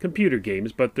primarily computer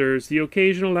games, but there's the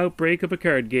occasional outbreak of a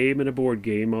card game and a board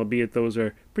game, albeit those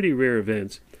are pretty rare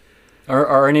events.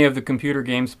 Are any of the computer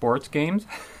games sports games?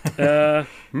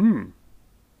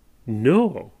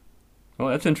 No. Well,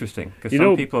 that's interesting, because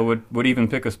some people would even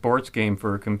pick a sports game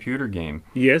for a computer game.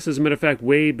 Yes, as a matter of fact,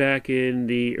 way back in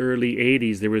the early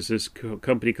 80s, there was this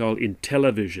company called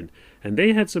Intellivision, and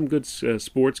they had some good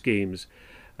sports games,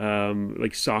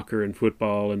 like soccer and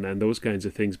football and those kinds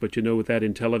of things. But with that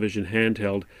Intellivision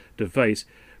handheld device,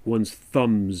 one's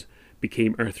thumbs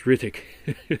became arthritic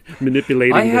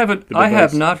manipulating the device. I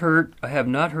have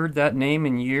not heard that name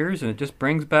in years, and it just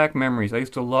brings back memories. I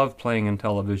used to love playing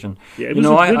Intellivision. Yeah, it was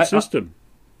a good system.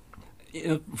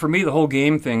 For me, the whole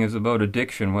game thing is about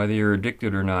addiction, whether you're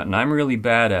addicted or not, and I'm really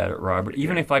bad at it, Robert.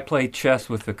 Even if I play chess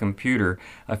with the computer,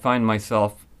 I find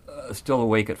myself still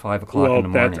awake at 5 o'clock in the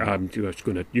morning. I'm just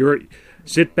going to...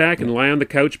 Sit back and lie on the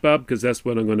couch, Bob, because that's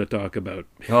what I'm going to talk about.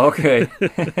 Okay.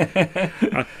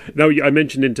 Now, I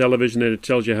mentioned Intellivision, and it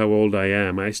tells you how old I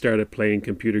am. I started playing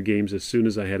computer games as soon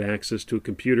as I had access to a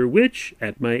computer, which,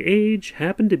 at my age,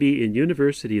 happened to be in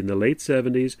university in the late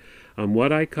 70s on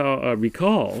what I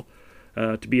recall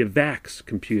to be a VAX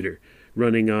computer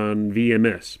running on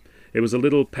VMS. It was a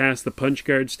little past the punch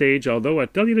card stage, although, I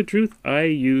tell you the truth, I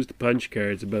used punch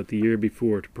cards about the year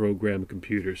before to program a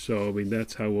computer. So,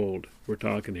 that's how old we're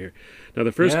talking here. Now,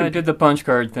 the first I did the punch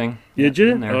card thing. Did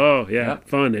you? Oh, yeah.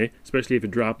 Fun, eh? Especially if you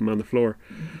drop them on the floor.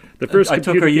 The first I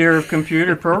took a year of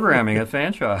computer programming at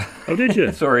Fanshawe. Oh, did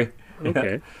you? Sorry.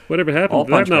 Okay. Yeah. Whatever happened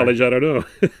to that knowledge, I don't know.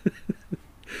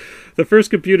 The first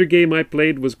computer game I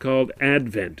played was called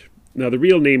Advent. Now, the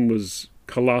real name was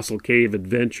Colossal Cave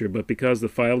Adventure, but because the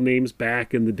file names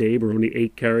back in the day were only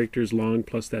 8 characters long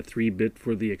plus that 3-bit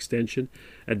for the extension,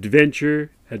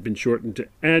 Adventure had been shortened to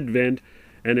Advent,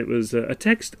 and it was a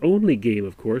text-only game,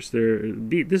 of course.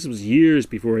 This was years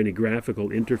before any graphical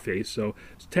interface, so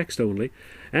it's text-only.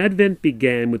 Advent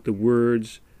began with the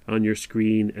words on your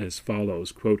screen as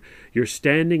follows, quote, "You're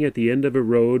standing at the end of a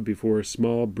road before a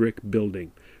small brick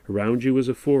building. Around you is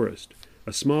a forest.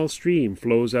 A small stream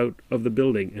flows out of the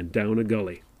building and down a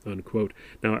gully," unquote.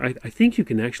 Now, I think you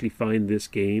can actually find this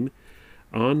game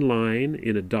online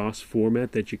in a DOS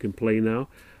format that you can play now.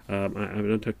 I'm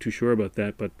not too sure about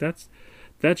that, but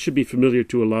that should be familiar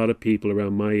to a lot of people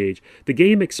around my age. The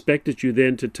game expected you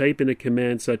then to type in a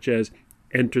command such as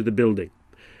 "enter the building,"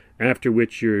 after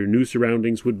which your new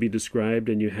surroundings would be described,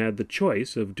 and you had the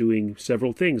choice of doing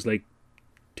several things like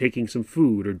taking some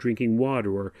food or drinking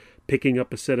water or picking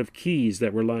up a set of keys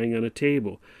that were lying on a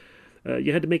table.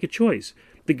 You had to make a choice.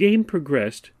 The game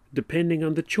progressed depending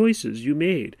on the choices you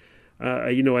made.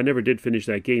 I never did finish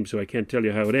that game, so I can't tell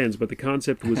you how it ends, but the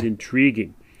concept was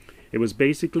intriguing. It was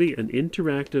basically an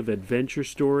interactive adventure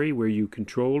story where you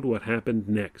controlled what happened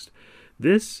next.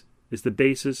 This is the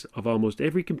basis of almost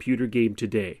every computer game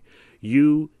today.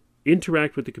 You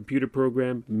interact with the computer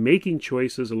program, making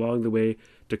choices along the way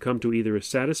to come to either a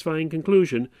satisfying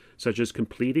conclusion, such as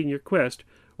completing your quest,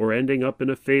 or ending up in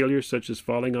a failure, such as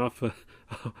falling off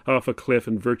a cliff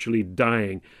and virtually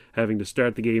dying, having to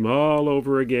start the game all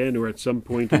over again, or at some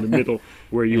point in the middle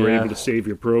where you were able to save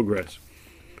your progress.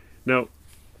 Now,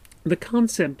 the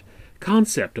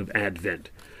concept of Advent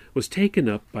was taken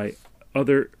up by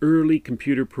other early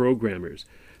computer programmers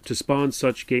to spawn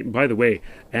such game. By the way,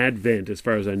 Advent, as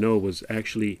far as I know, was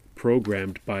actually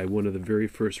programmed by one of the very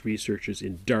first researchers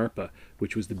in DARPA,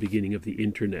 which was the beginning of the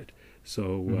internet.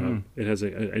 So it has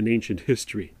an ancient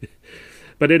history.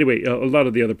 But anyway, a lot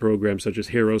of the other programs, such as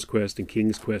Heroes Quest and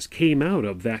King's Quest, came out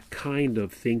of that kind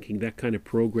of thinking, that kind of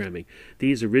programming.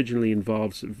 These originally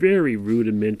involved very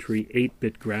rudimentary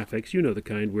 8-bit graphics, the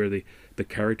kind where the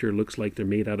character looks like they're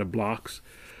made out of blocks.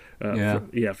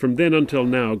 From then until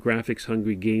now,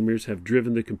 graphics-hungry gamers have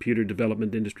driven the computer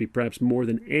development industry perhaps more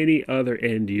than any other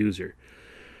end user.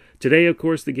 Today, of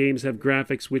course, the games have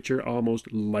graphics which are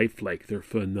almost lifelike. They're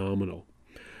phenomenal.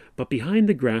 But behind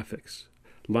the graphics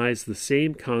lies the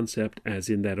same concept as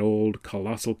in that old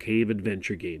Colossal Cave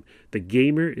Adventure game. The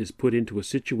gamer is put into a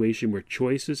situation where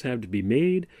choices have to be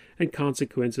made and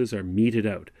consequences are meted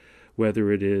out,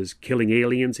 whether it is killing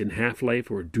aliens in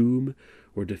Half-Life or Doom,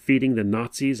 or defeating the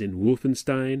Nazis in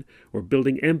Wolfenstein, or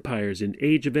building empires in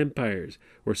Age of Empires,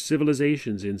 or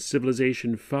civilizations in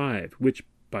Civilization V, which,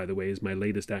 by the way, is my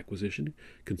latest acquisition,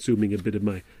 consuming a bit of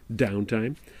my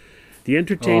downtime. The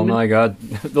entertainment... Oh my God,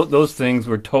 those things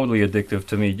were totally addictive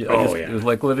to me. It was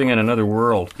like living in another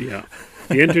world. Yeah.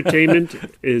 The entertainment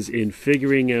is in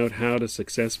figuring out how to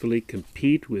successfully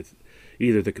compete with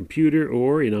either the computer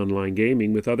or in online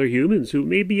gaming with other humans who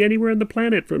may be anywhere on the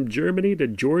planet, from Germany to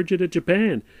Georgia to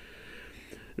Japan.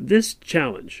 This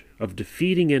challenge of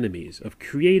defeating enemies, of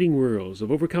creating worlds,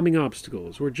 of overcoming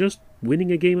obstacles, or just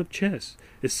winning a game of chess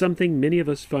is something many of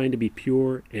us find to be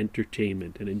pure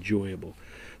entertainment and enjoyable.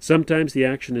 Sometimes the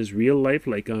action is real life,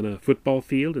 like on a football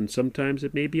field, and sometimes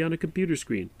it may be on a computer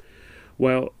screen.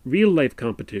 While real-life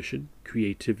competition,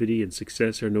 creativity, and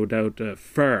success are no doubt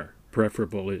far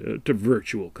preferable to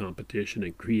virtual competition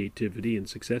and creativity and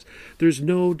success, there's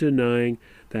no denying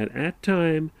that at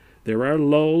times there are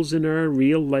lulls in our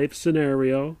real-life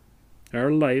scenario,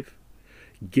 our life.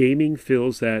 Gaming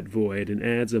fills that void and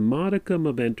adds a modicum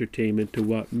of entertainment to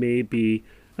what may be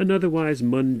an otherwise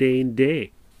mundane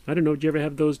day. I don't know, do you ever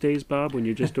have those days, Bob, when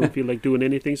you just don't feel like doing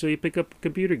anything, so you pick up a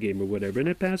computer game or whatever, and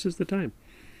it passes the time?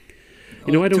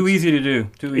 You know, I don't. Too easy to do.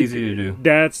 Too easy to do.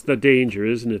 That's the danger,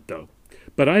 isn't it, though?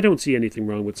 But I don't see anything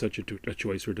wrong with such a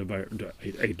choice or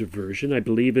a diversion. I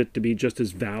believe it to be just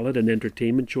as valid an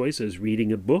entertainment choice as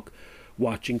reading a book,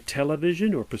 watching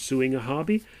television, or pursuing a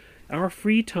hobby. Our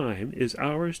free time is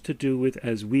ours to do with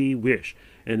as we wish.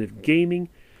 And if gaming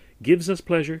gives us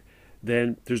pleasure,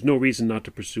 then there's no reason not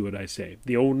to pursue it, I say.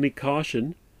 The only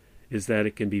caution is that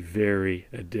it can be very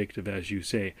addictive, as you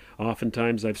say.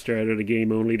 Oftentimes I've started a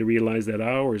game only to realize that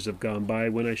hours have gone by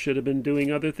when I should have been doing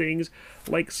other things,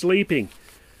 like sleeping.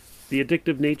 The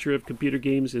addictive nature of computer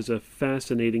games is a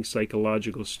fascinating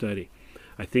psychological study.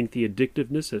 I think the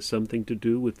addictiveness has something to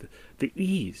do with the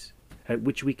ease at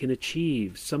which we can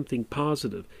achieve something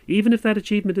positive, even if that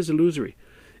achievement is illusory.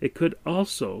 It could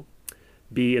also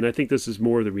be, and I think this is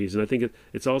more the reason, I think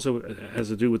it's also has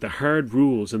to do with the hard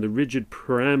rules and the rigid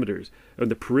parameters, or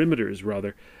the perimeters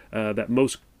rather, that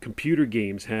most computer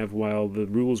games have, while the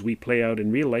rules we play out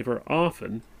in real life are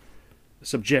often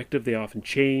subjective. They often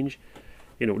change.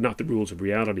 You know, not the rules of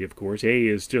reality, of course. A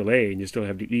is still A, and you still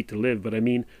have to eat to live, but I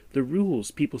mean the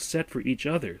rules people set for each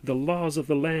other, the laws of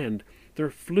the land.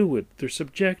 They're fluid, they're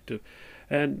subjective,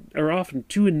 and are often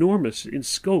too enormous in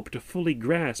scope to fully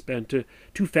grasp, and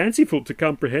too fanciful to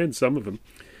comprehend some of them.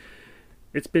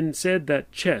 It's been said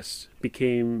that chess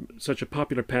became such a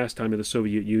popular pastime in the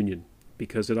Soviet Union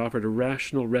because it offered a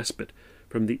rational respite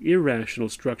from the irrational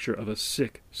structure of a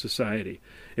sick society.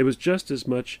 It was just as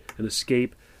much an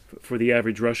escape for the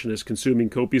average Russian as consuming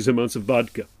copious amounts of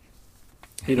vodka.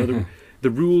 You know, the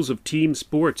rules of team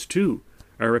sports, too,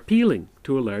 are appealing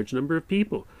to a large number of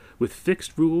people. With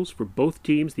fixed rules for both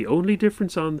teams, the only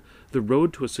difference on the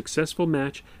road to a successful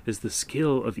match is the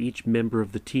skill of each member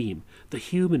of the team. The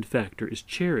human factor is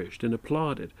cherished and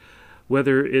applauded.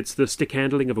 Whether it's the stick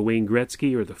handling of a Wayne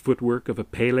Gretzky, or the footwork of a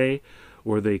Pele,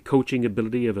 or the coaching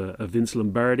ability of a Vince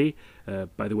Lombardi.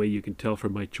 By the way, you can tell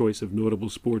from my choice of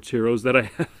notable sports heroes that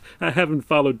I haven't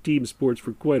followed team sports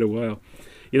for quite a while.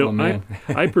 You know,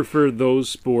 I prefer those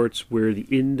sports where the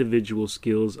individual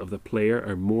skills of the player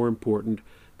are more important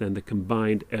than the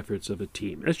combined efforts of a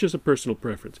team. That's just a personal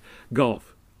preference.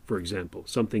 Golf, for example,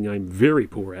 something I'm very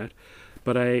poor at,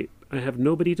 but I have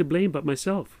nobody to blame but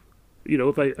myself. You know,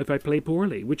 if I play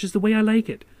poorly, which is the way I like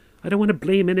it. I don't want to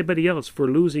blame anybody else for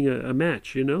losing a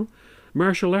match, you know.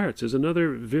 Martial arts is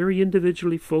another very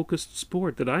individually focused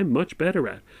sport that I'm much better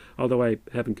at. Although I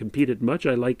haven't competed much,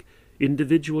 I like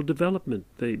individual development.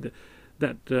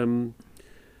 That's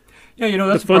you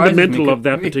know, the fundamental of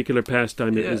that particular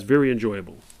pastime is very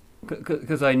enjoyable.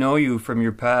 Because I know you from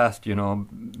your past, you know,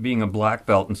 being a black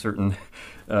belt in certain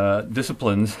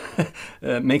disciplines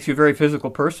makes you a very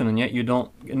physical person, and yet you don't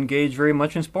engage very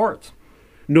much in sports.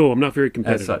 No, I'm not very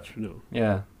competitive. As such. No.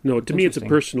 Yeah. No, to me it's a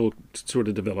personal sort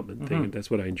of development thing, and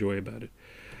that's what I enjoy about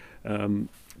it.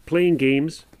 Playing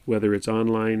games, whether it's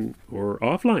online or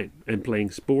offline, and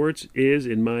playing sports is,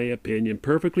 in my opinion,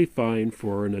 perfectly fine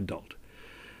for an adult.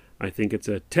 I think it's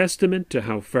a testament to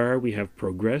how far we have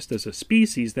progressed as a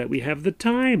species that we have the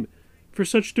time for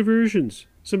such diversions,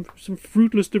 some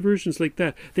fruitless diversions like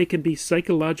that. They can be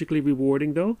psychologically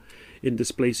rewarding, though, in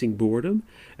displacing boredom,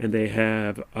 and they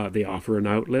offer an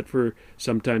outlet for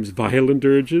sometimes violent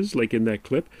urges, like in that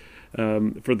clip,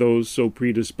 for those so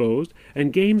predisposed.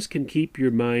 And games can keep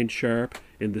your mind sharp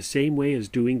in the same way as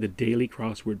doing the daily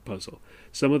crossword puzzle.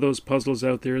 Some of those puzzles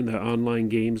out there in the online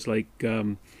games, like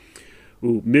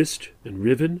Myst and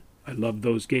Riven, I love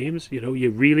those games. You know,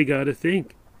 you really got to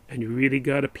think, and you really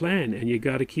got to plan, and you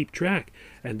got to keep track,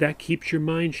 and that keeps your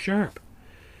mind sharp.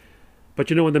 But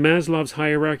you know, in the Maslow's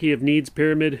hierarchy of needs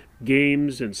pyramid,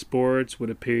 games and sports would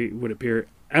appear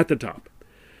at the top.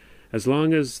 As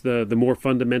long as the more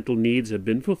fundamental needs have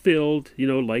been fulfilled, you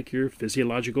know, like your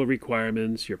physiological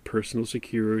requirements, your personal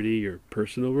security, your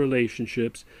personal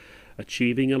relationships,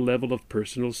 achieving a level of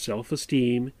personal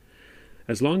self-esteem.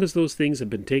 As long as those things have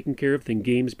been taken care of, then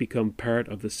games become part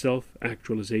of the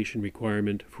self-actualization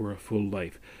requirement for a full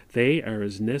life. They are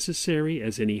as necessary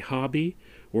as any hobby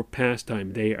or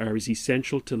pastime. They are as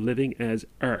essential to living as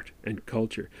art and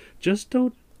culture. Just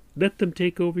don't let them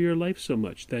take over your life so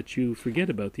much that you forget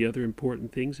about the other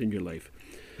important things in your life.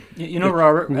 You know,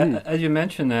 Robert, as you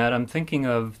mentioned that, I'm thinking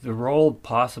of the role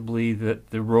possibly that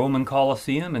the Roman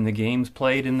Colosseum and the games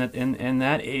played in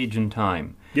that age and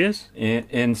time. Yes.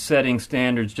 In setting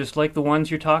standards just like the ones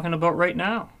you're talking about right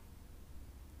now.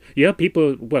 Yeah,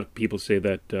 people say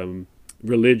that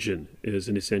religion is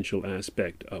an essential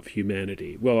aspect of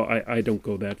humanity. Well, I don't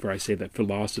go that far. I say that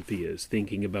philosophy is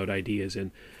thinking about ideas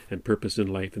and purpose in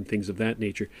life and things of that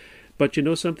nature. But you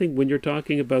know something? When you're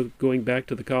talking about going back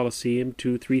to the Colosseum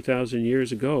 2,000-3,000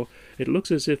 years ago, it looks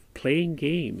as if playing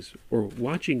games or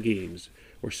watching games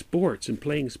or sports and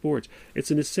playing sports,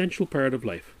 it's an essential part of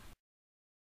life.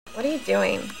 What are you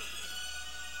doing?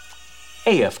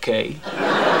 AFK.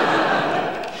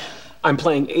 I'm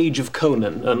playing Age of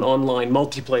Conan, an online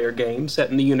multiplayer game set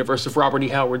in the universe of Robert E.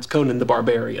 Howard's Conan the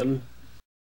Barbarian.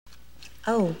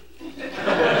 Oh.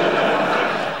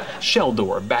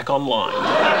 Sheldor, back online.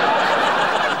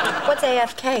 What's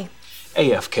AFK?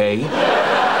 AFK.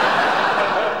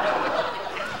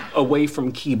 Away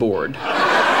from keyboard.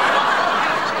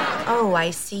 Oh,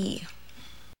 I see.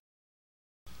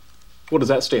 What does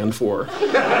that stand for?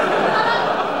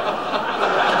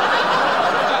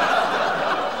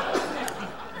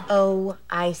 Oh,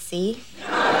 I see.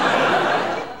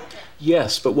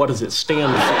 Yes, but what does it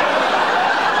stand for?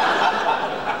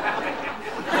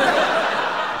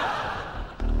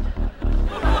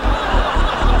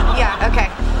 Yeah, okay.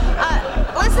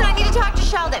 Listen, I need to talk to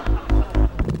Sheldon.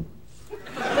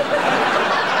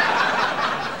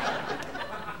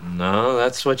 No,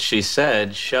 that's what she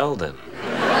said, Sheldon.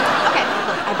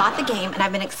 I bought the game, and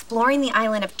I've been exploring the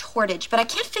island of Tortage, but I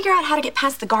can't figure out how to get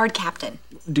past the guard captain.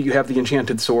 Do you have the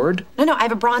enchanted sword? No, I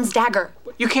have a bronze dagger.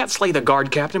 You can't slay the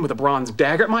guard captain with a bronze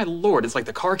dagger. My lord, it's like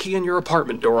the car key in your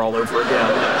apartment door all over again. All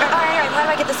right, how do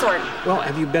I get the sword? Well,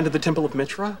 have you been to the Temple of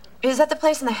Mitra? Is that the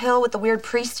place on the hill with the weird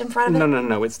priest in front of it?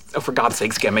 No. It's... Oh, for God's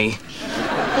sakes, Gimme.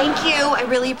 Thank you. I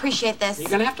really appreciate this. You're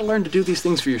gonna have to learn to do these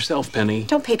things for yourself, Penny.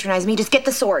 Don't patronize me. Just get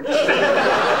the sword.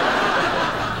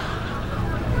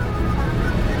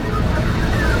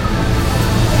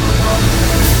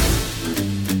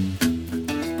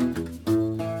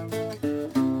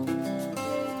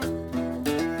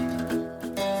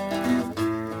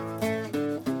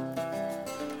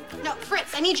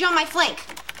 I need you on my flank.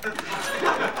 No,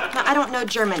 I don't know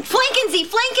German. Flanken Sie!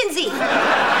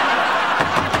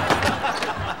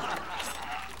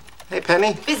 Hey,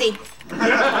 Penny. Busy.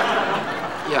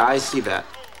 Yeah, I see that.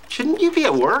 Shouldn't you be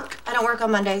at work? I don't work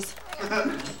on Mondays.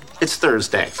 It's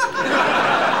Thursday.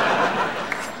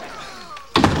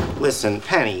 Listen,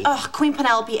 Penny. Ugh, Queen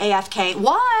Penelope AFK.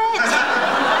 What?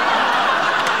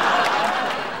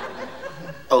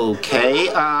 Okay,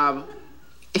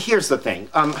 here's the thing.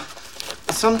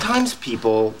 Sometimes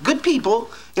people, good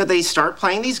people, they start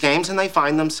playing these games and they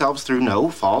find themselves through no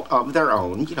fault of their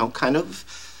own, kind of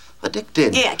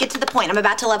addicted. Yeah, get to the point. I'm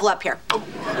about to level up here.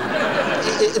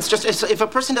 It's just, if a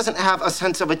person doesn't have a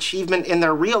sense of achievement in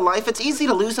their real life, it's easy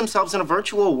to lose themselves in a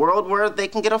virtual world where they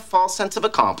can get a false sense of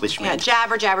accomplishment. Yeah,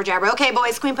 jabber. Okay,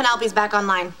 boys, Queen Penelope's back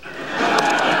online.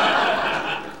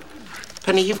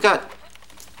 Penny, you've got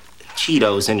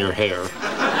Cheetos in your hair.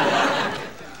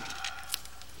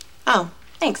 Oh,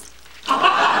 thanks.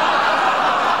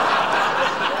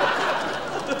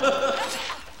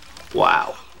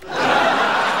 Wow.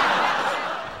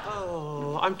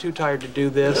 Oh, I'm too tired to do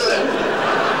this.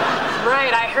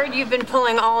 Right, I heard you've been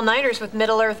pulling all-nighters with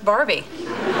Middle-earth Barbie.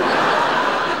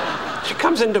 She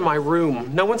comes into my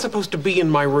room. No one's supposed to be in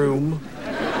my room.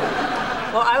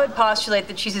 Well, I would postulate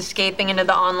that she's escaping into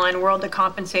the online world to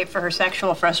compensate for her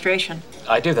sexual frustration.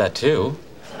 I do that too.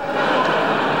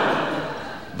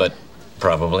 But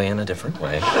probably in a different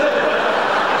way.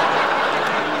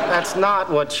 That's not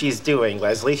what she's doing,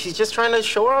 Leslie. She's just trying to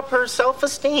shore up her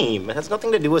self-esteem. It has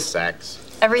nothing to do with sex.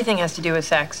 Everything has to do with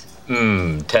sex.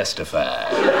 Testify.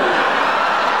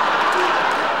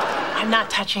 I'm not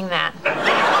touching that.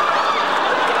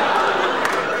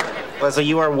 Leslie,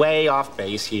 you are way off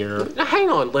base here. Now, hang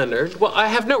on, Leonard. Well, I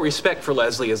have no respect for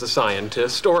Leslie as a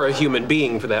scientist, or a human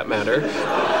being for that matter.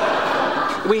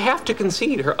 We have to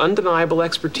concede her undeniable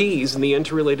expertise in the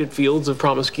interrelated fields of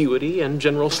promiscuity and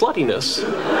general sluttiness.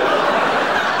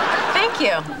 Thank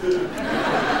you.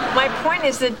 My point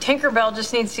is that Tinkerbell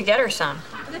just needs to get her some.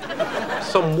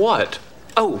 Some what?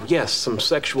 Oh, yes, some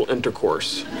sexual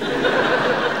intercourse.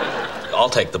 I'll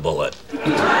take the bullet.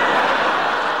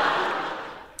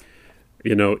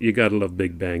 You know, you gotta love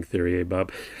Big Bang Theory, eh,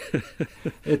 Bob?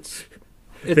 It's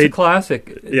a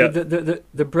classic. Yeah.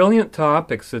 The brilliant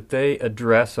topics that they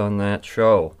address on that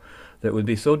show that would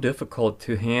be so difficult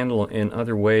to handle in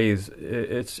other ways.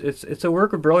 It's a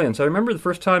work of brilliance. I remember the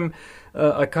first time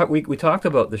we talked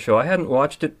about the show. I hadn't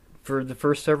watched it for the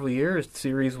first several years the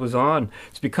series was on.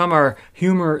 It's become our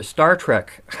humor Star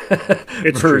Trek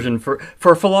version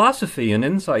for philosophy and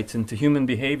insights into human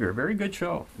behavior. Very good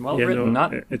show. Well written.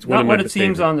 Not what it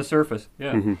seems on the surface.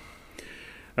 Yeah.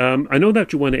 Mm-hmm. I know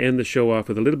that you want to end the show off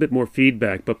with a little bit more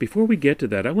feedback, but before we get to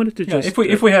that, I wanted to just...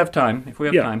 if we have time. If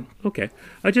we have time. Okay.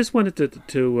 I just wanted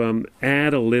to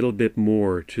add a little bit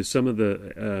more to some of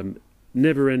the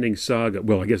never-ending saga,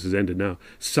 well, I guess it's ended now,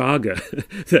 saga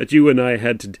that you and I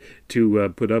had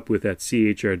to put up with at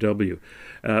CHRW.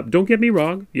 Don't get me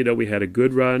wrong, you know, we had a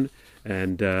good run,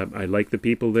 and I like the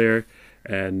people there,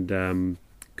 and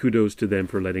kudos to them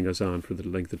for letting us on for the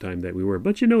length of time that we were.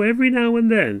 But, you know, every now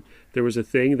and then, there was a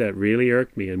thing that really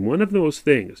irked me, and one of those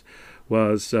things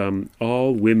was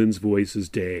All Women's Voices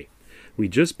Day. We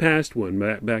just passed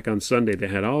one back on Sunday. They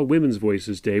had All Women's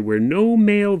Voices Day, where no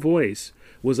male voice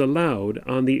was allowed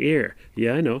on the air.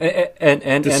 Yeah, I know.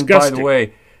 And by the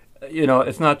way, you know,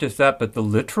 it's not just that, but the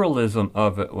literalism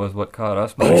of it was what caught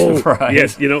us by surprise.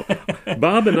 Yes, you know,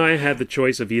 Bob and I had the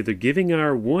choice of either giving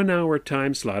our 1 hour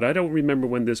time slot. I don't remember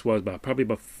when this was, probably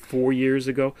about 4 years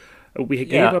ago. We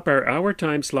gave up our hour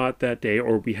time slot that day,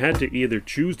 or we had to either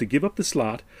choose to give up the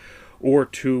slot or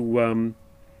to,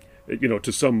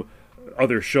 to some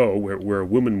other show where a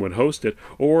woman would host it,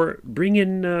 or bring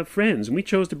in friends. And we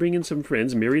chose to bring in some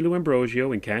friends, Mary Lou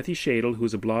Ambrosio and Kathy Shadle,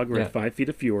 who's a blogger at 5 Feet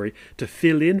of Fury, to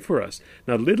fill in for us.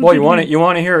 Now, you want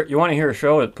to hear a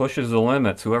show that pushes the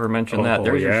limits. Whoever mentioned that,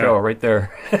 there's your show right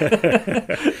there.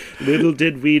 Little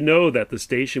did we know that the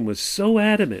station was so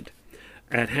adamant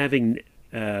at having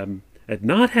at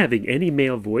not having any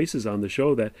male voices on the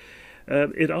show that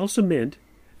it also meant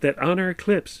that on our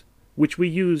clips, which we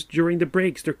used during the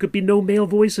breaks, there could be no male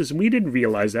voices, and we didn't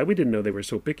realize that. We didn't know they were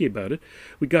so picky about it.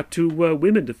 We got 2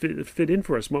 women to fit in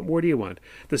for us. What more do you want?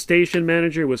 The station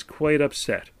manager was quite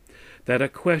upset that a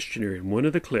questioner in one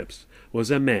of the clips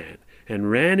was a man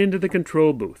and ran into the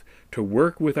control booth to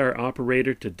work with our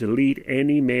operator to delete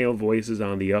any male voices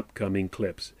on the upcoming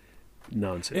clips.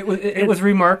 Nonsense. It was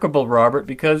remarkable, Robert,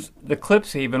 because the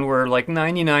clips even were like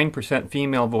 99%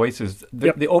 female voices.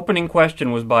 The opening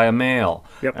question was by a male,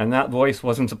 and that voice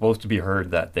wasn't supposed to be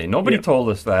heard that day. Nobody told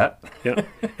us that. Yeah.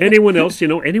 Anyone else,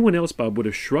 Bob, would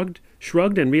have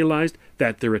shrugged and realized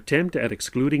that their attempt at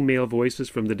excluding male voices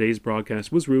from the day's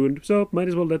broadcast was ruined, so might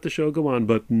as well let the show go on.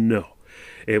 But no,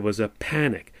 it was a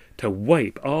panic to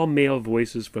wipe all male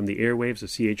voices from the airwaves of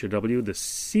CHRW. The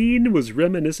scene was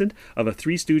reminiscent of a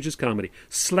Three Stooges comedy.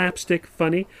 Slapstick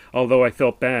funny, although I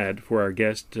felt bad for our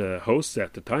guest hosts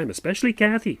at the time, especially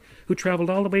Kathy, who traveled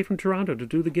all the way from Toronto to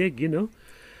do the gig, you know.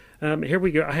 Here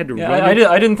we go. I had to run. I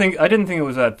didn't think it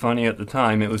was that funny at the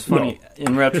time. It was funny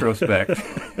in retrospect.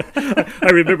 I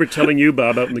remember telling you,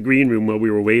 Bob, out in the green room while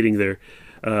we were waiting there,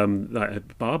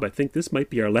 Bob, I think this might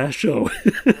be our last show.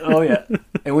 Oh yeah,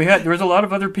 and there was a lot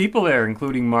of other people there,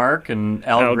 including Mark and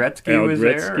Al Gretzky was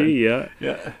there.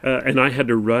 Yeah. And I had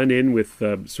to run in with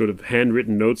sort of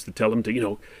handwritten notes to tell them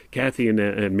to, Kathy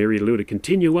and Mary Lou to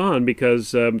continue on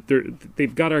because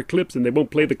they've got our clips and they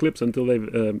won't play the clips until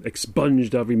they've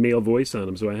expunged every male voice on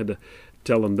them. So I had to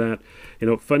tell them that.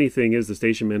 Funny thing is the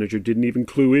station manager didn't even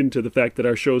clue into the fact that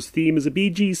our show's theme is a Bee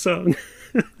Gees song.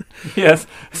 Yes,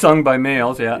 sung by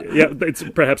males, yeah. Yeah,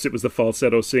 perhaps it was the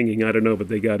falsetto singing, I don't know, but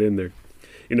they got in there.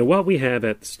 What we have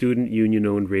at student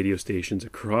union-owned radio stations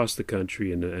across the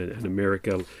country and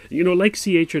America, like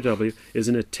CHRW, is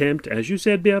an attempt, as you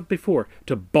said before,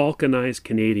 to balkanize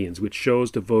Canadians with shows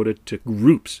devoted to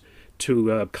groups,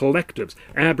 to collectives,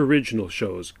 Aboriginal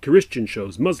shows, Christian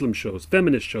shows, Muslim shows,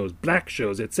 feminist shows, black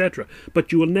shows, etc.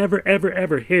 But you will never, ever,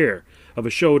 ever hear of a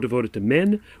show devoted to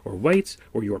men or whites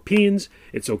or Europeans.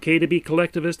 It's okay to be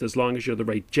collectivist as long as you're the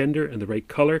right gender and the right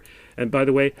color. And by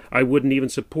the way, I wouldn't even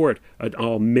support an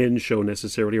all-men show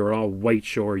necessarily or all-white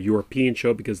show or European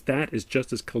show because that is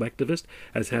just as collectivist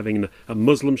as having a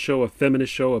Muslim show, a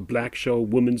feminist show, a black show,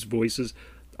 women's voices,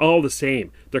 all the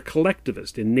same. They're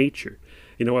collectivist in nature.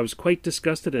 I was quite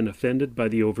disgusted and offended by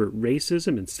the overt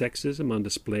racism and sexism on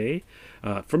display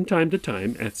from time to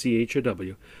time at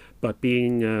CHRW. But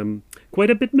being quite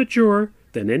a bit mature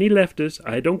than any leftist,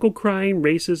 I don't go crying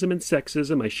racism and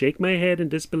sexism. I shake my head in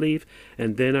disbelief,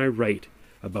 and then I write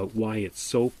about why it's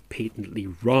so patently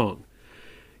wrong.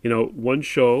 One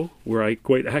show where I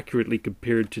quite accurately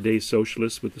compared today's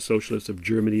socialists with the socialists of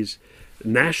Germany's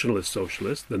nationalist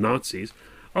socialists, the Nazis,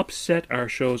 upset our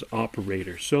show's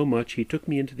operator so much he took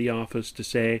me into the office to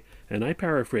say, and I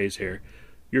paraphrase here,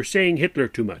 "You're saying Hitler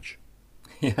too much."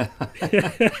 Yeah.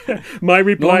 My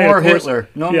reply, no more of course, Hitler.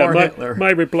 No more Hitler.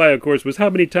 My reply, of course, was, "How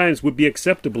many times would be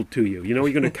acceptable to you? You know,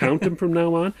 you're going to count them from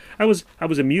now on." I was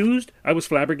amused. I was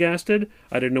flabbergasted.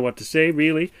 I didn't know what to say,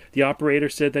 really. The operator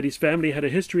said that his family had a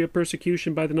history of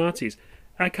persecution by the Nazis.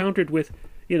 I countered with,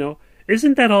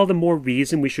 isn't that all the more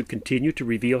reason we should continue to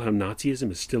reveal how Nazism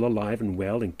is still alive and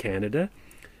well in Canada?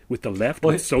 With the left,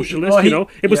 with socialists,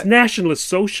 It was nationalist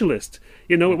socialist.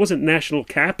 It wasn't national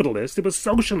capitalist. It was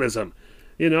socialism.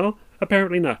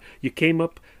 Apparently not. You came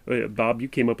up, Bob,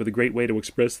 with a great way to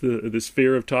express this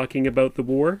fear of talking about the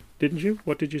war, didn't you?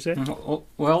 What did you say?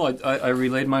 Well, I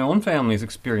relayed my own family's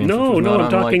experience. No, I'm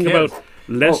talking about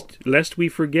lest we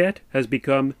forget has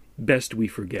become best we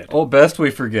forget. Oh, best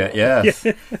we forget, yes.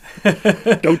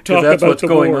 Don't talk that's about what's the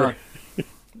going war. on.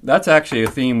 That's actually a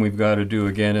theme we've got to do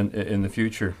again in the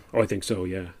future. Oh, I think so,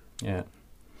 yeah. Yeah.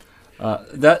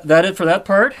 That it for that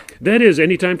part? That is.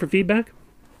 Any time for feedback?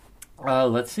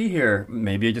 Let's see here.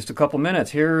 Maybe just a couple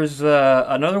minutes. Here's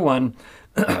another one.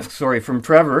 Sorry, from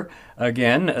Trevor.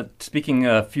 Again, speaking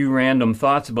a few random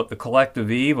thoughts about the collective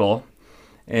evil.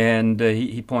 And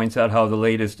he points out how the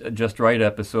latest Just Right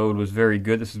episode was very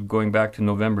good. This is going back to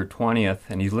November 20th.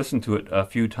 And he's listened to it a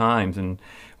few times and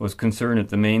was concerned that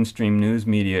the mainstream news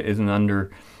media isn't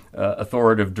under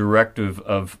authoritative directive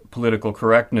of political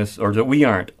correctness, or that we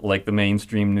aren't like the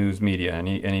mainstream news media. And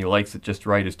he likes that Just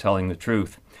Right is telling the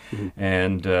truth. Mm-hmm.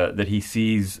 And that he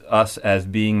sees us as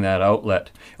being that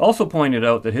outlet. Also pointed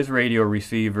out that his radio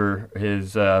receiver,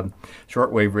 his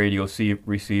shortwave radio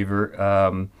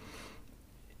receiver,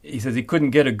 he says he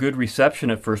couldn't get a good reception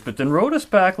at first, but then wrote us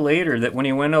back later that when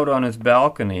he went out on his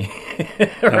balcony,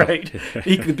 right,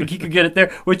 he could get it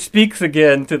there, which speaks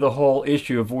again to the whole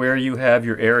issue of where you have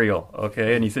your aerial,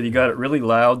 okay? And he said he got it really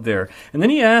loud there. And then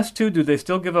he asked too, do they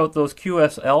still give out those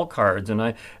QSL cards? And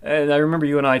I remember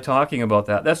you and I talking about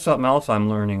that. That's something else I'm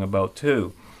learning about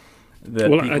too.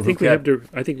 I think we have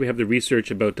the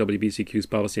research about WBCQ's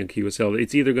policy on QSL.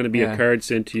 It's either going to be a card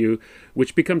sent to you,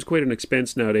 which becomes quite an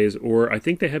expense nowadays, or I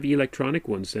think they have electronic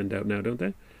ones sent out now, don't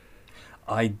they?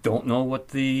 I don't know what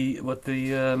the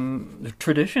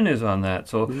tradition is on that.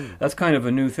 So that's kind of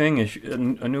a new thing,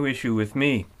 a new issue with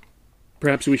me.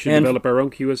 Perhaps we should develop our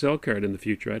own QSL card in the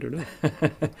future. I don't know.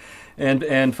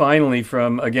 And finally,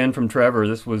 from Trevor,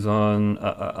 this was on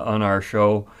our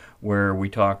show where we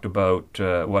talked about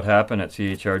what happened at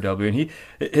CHRW,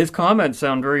 and his comments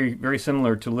sound very, very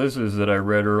similar to Liz's that I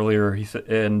read earlier. He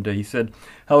said,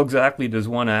 "How exactly does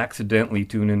one accidentally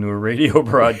tune into a radio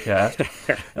broadcast?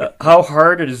 How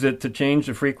hard is it to change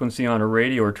the frequency on a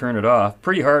radio or turn it off?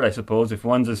 Pretty hard, I suppose, if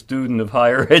one's a student of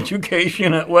higher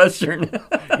education at Western."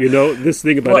 This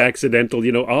thing about accidental.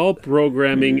 All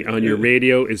programming on your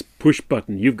radio is push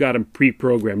button. You've got them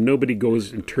pre-programmed. Nobody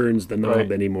goes and turns the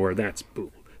knob anymore. That's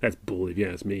bull. That's bull, if you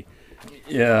ask me.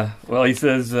 Yeah. Well, he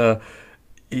says,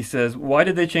 why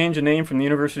did they change the name from the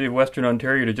University of Western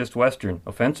Ontario to just Western?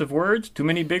 Offensive words? Too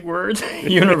many big words?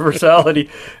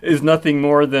 Universality is nothing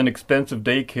more than expensive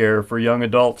daycare for young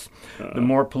adults. The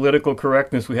more political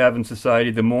correctness we have in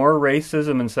society, the more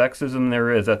racism and sexism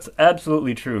there is. That's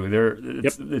absolutely true.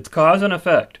 It's cause and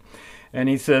effect. And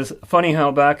he says, funny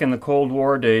how back in the Cold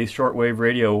War days, shortwave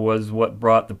radio was what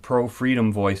brought the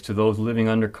pro-freedom voice to those living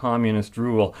under communist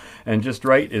rule. And Just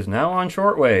Right is now on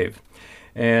shortwave.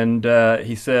 And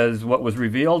he says, what was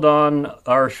revealed on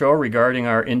our show regarding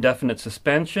our indefinite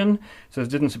suspension, says,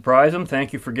 didn't surprise him.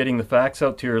 Thank you for getting the facts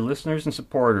out to your listeners and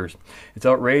supporters. It's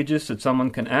outrageous that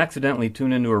someone can accidentally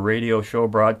tune into a radio show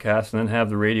broadcast and then have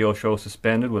the radio show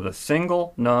suspended with a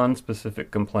single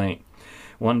non-specific complaint.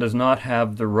 One does not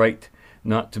have the right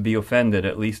not to be offended.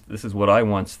 At least this is what I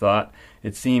once thought.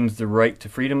 It seems the right to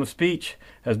freedom of speech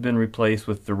has been replaced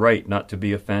with the right not to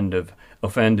be offended.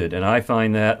 And I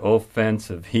find that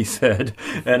offensive, he said.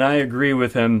 And I agree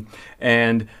with him.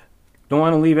 And don't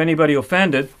want to leave anybody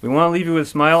offended. We want to leave you with a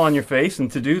smile on your face.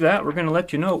 And to do that, we're going to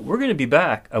let you know we're going to be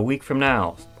back a week from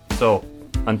now. So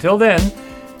until then,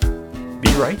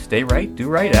 be right, stay right, do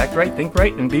right, act right, think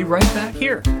right, and be right back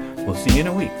here. We'll see you in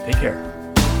a week. Take care.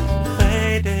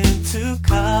 Fade into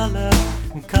color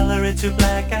and color into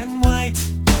black and white.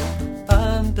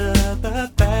 Under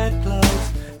the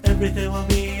bedclothes, everything will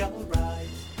be alright.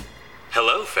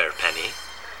 Hello, fair penny.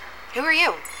 Who are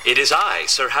you? It is I,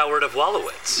 Sir Howard of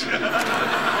Wallowitz.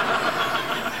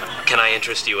 Can I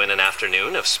interest you in an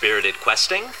afternoon of spirited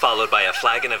questing, followed by a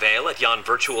flagon of ale at yon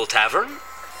virtual tavern?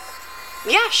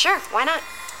 Yeah, sure. Why not?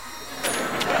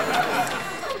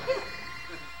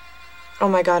 Oh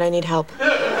my God, I need help.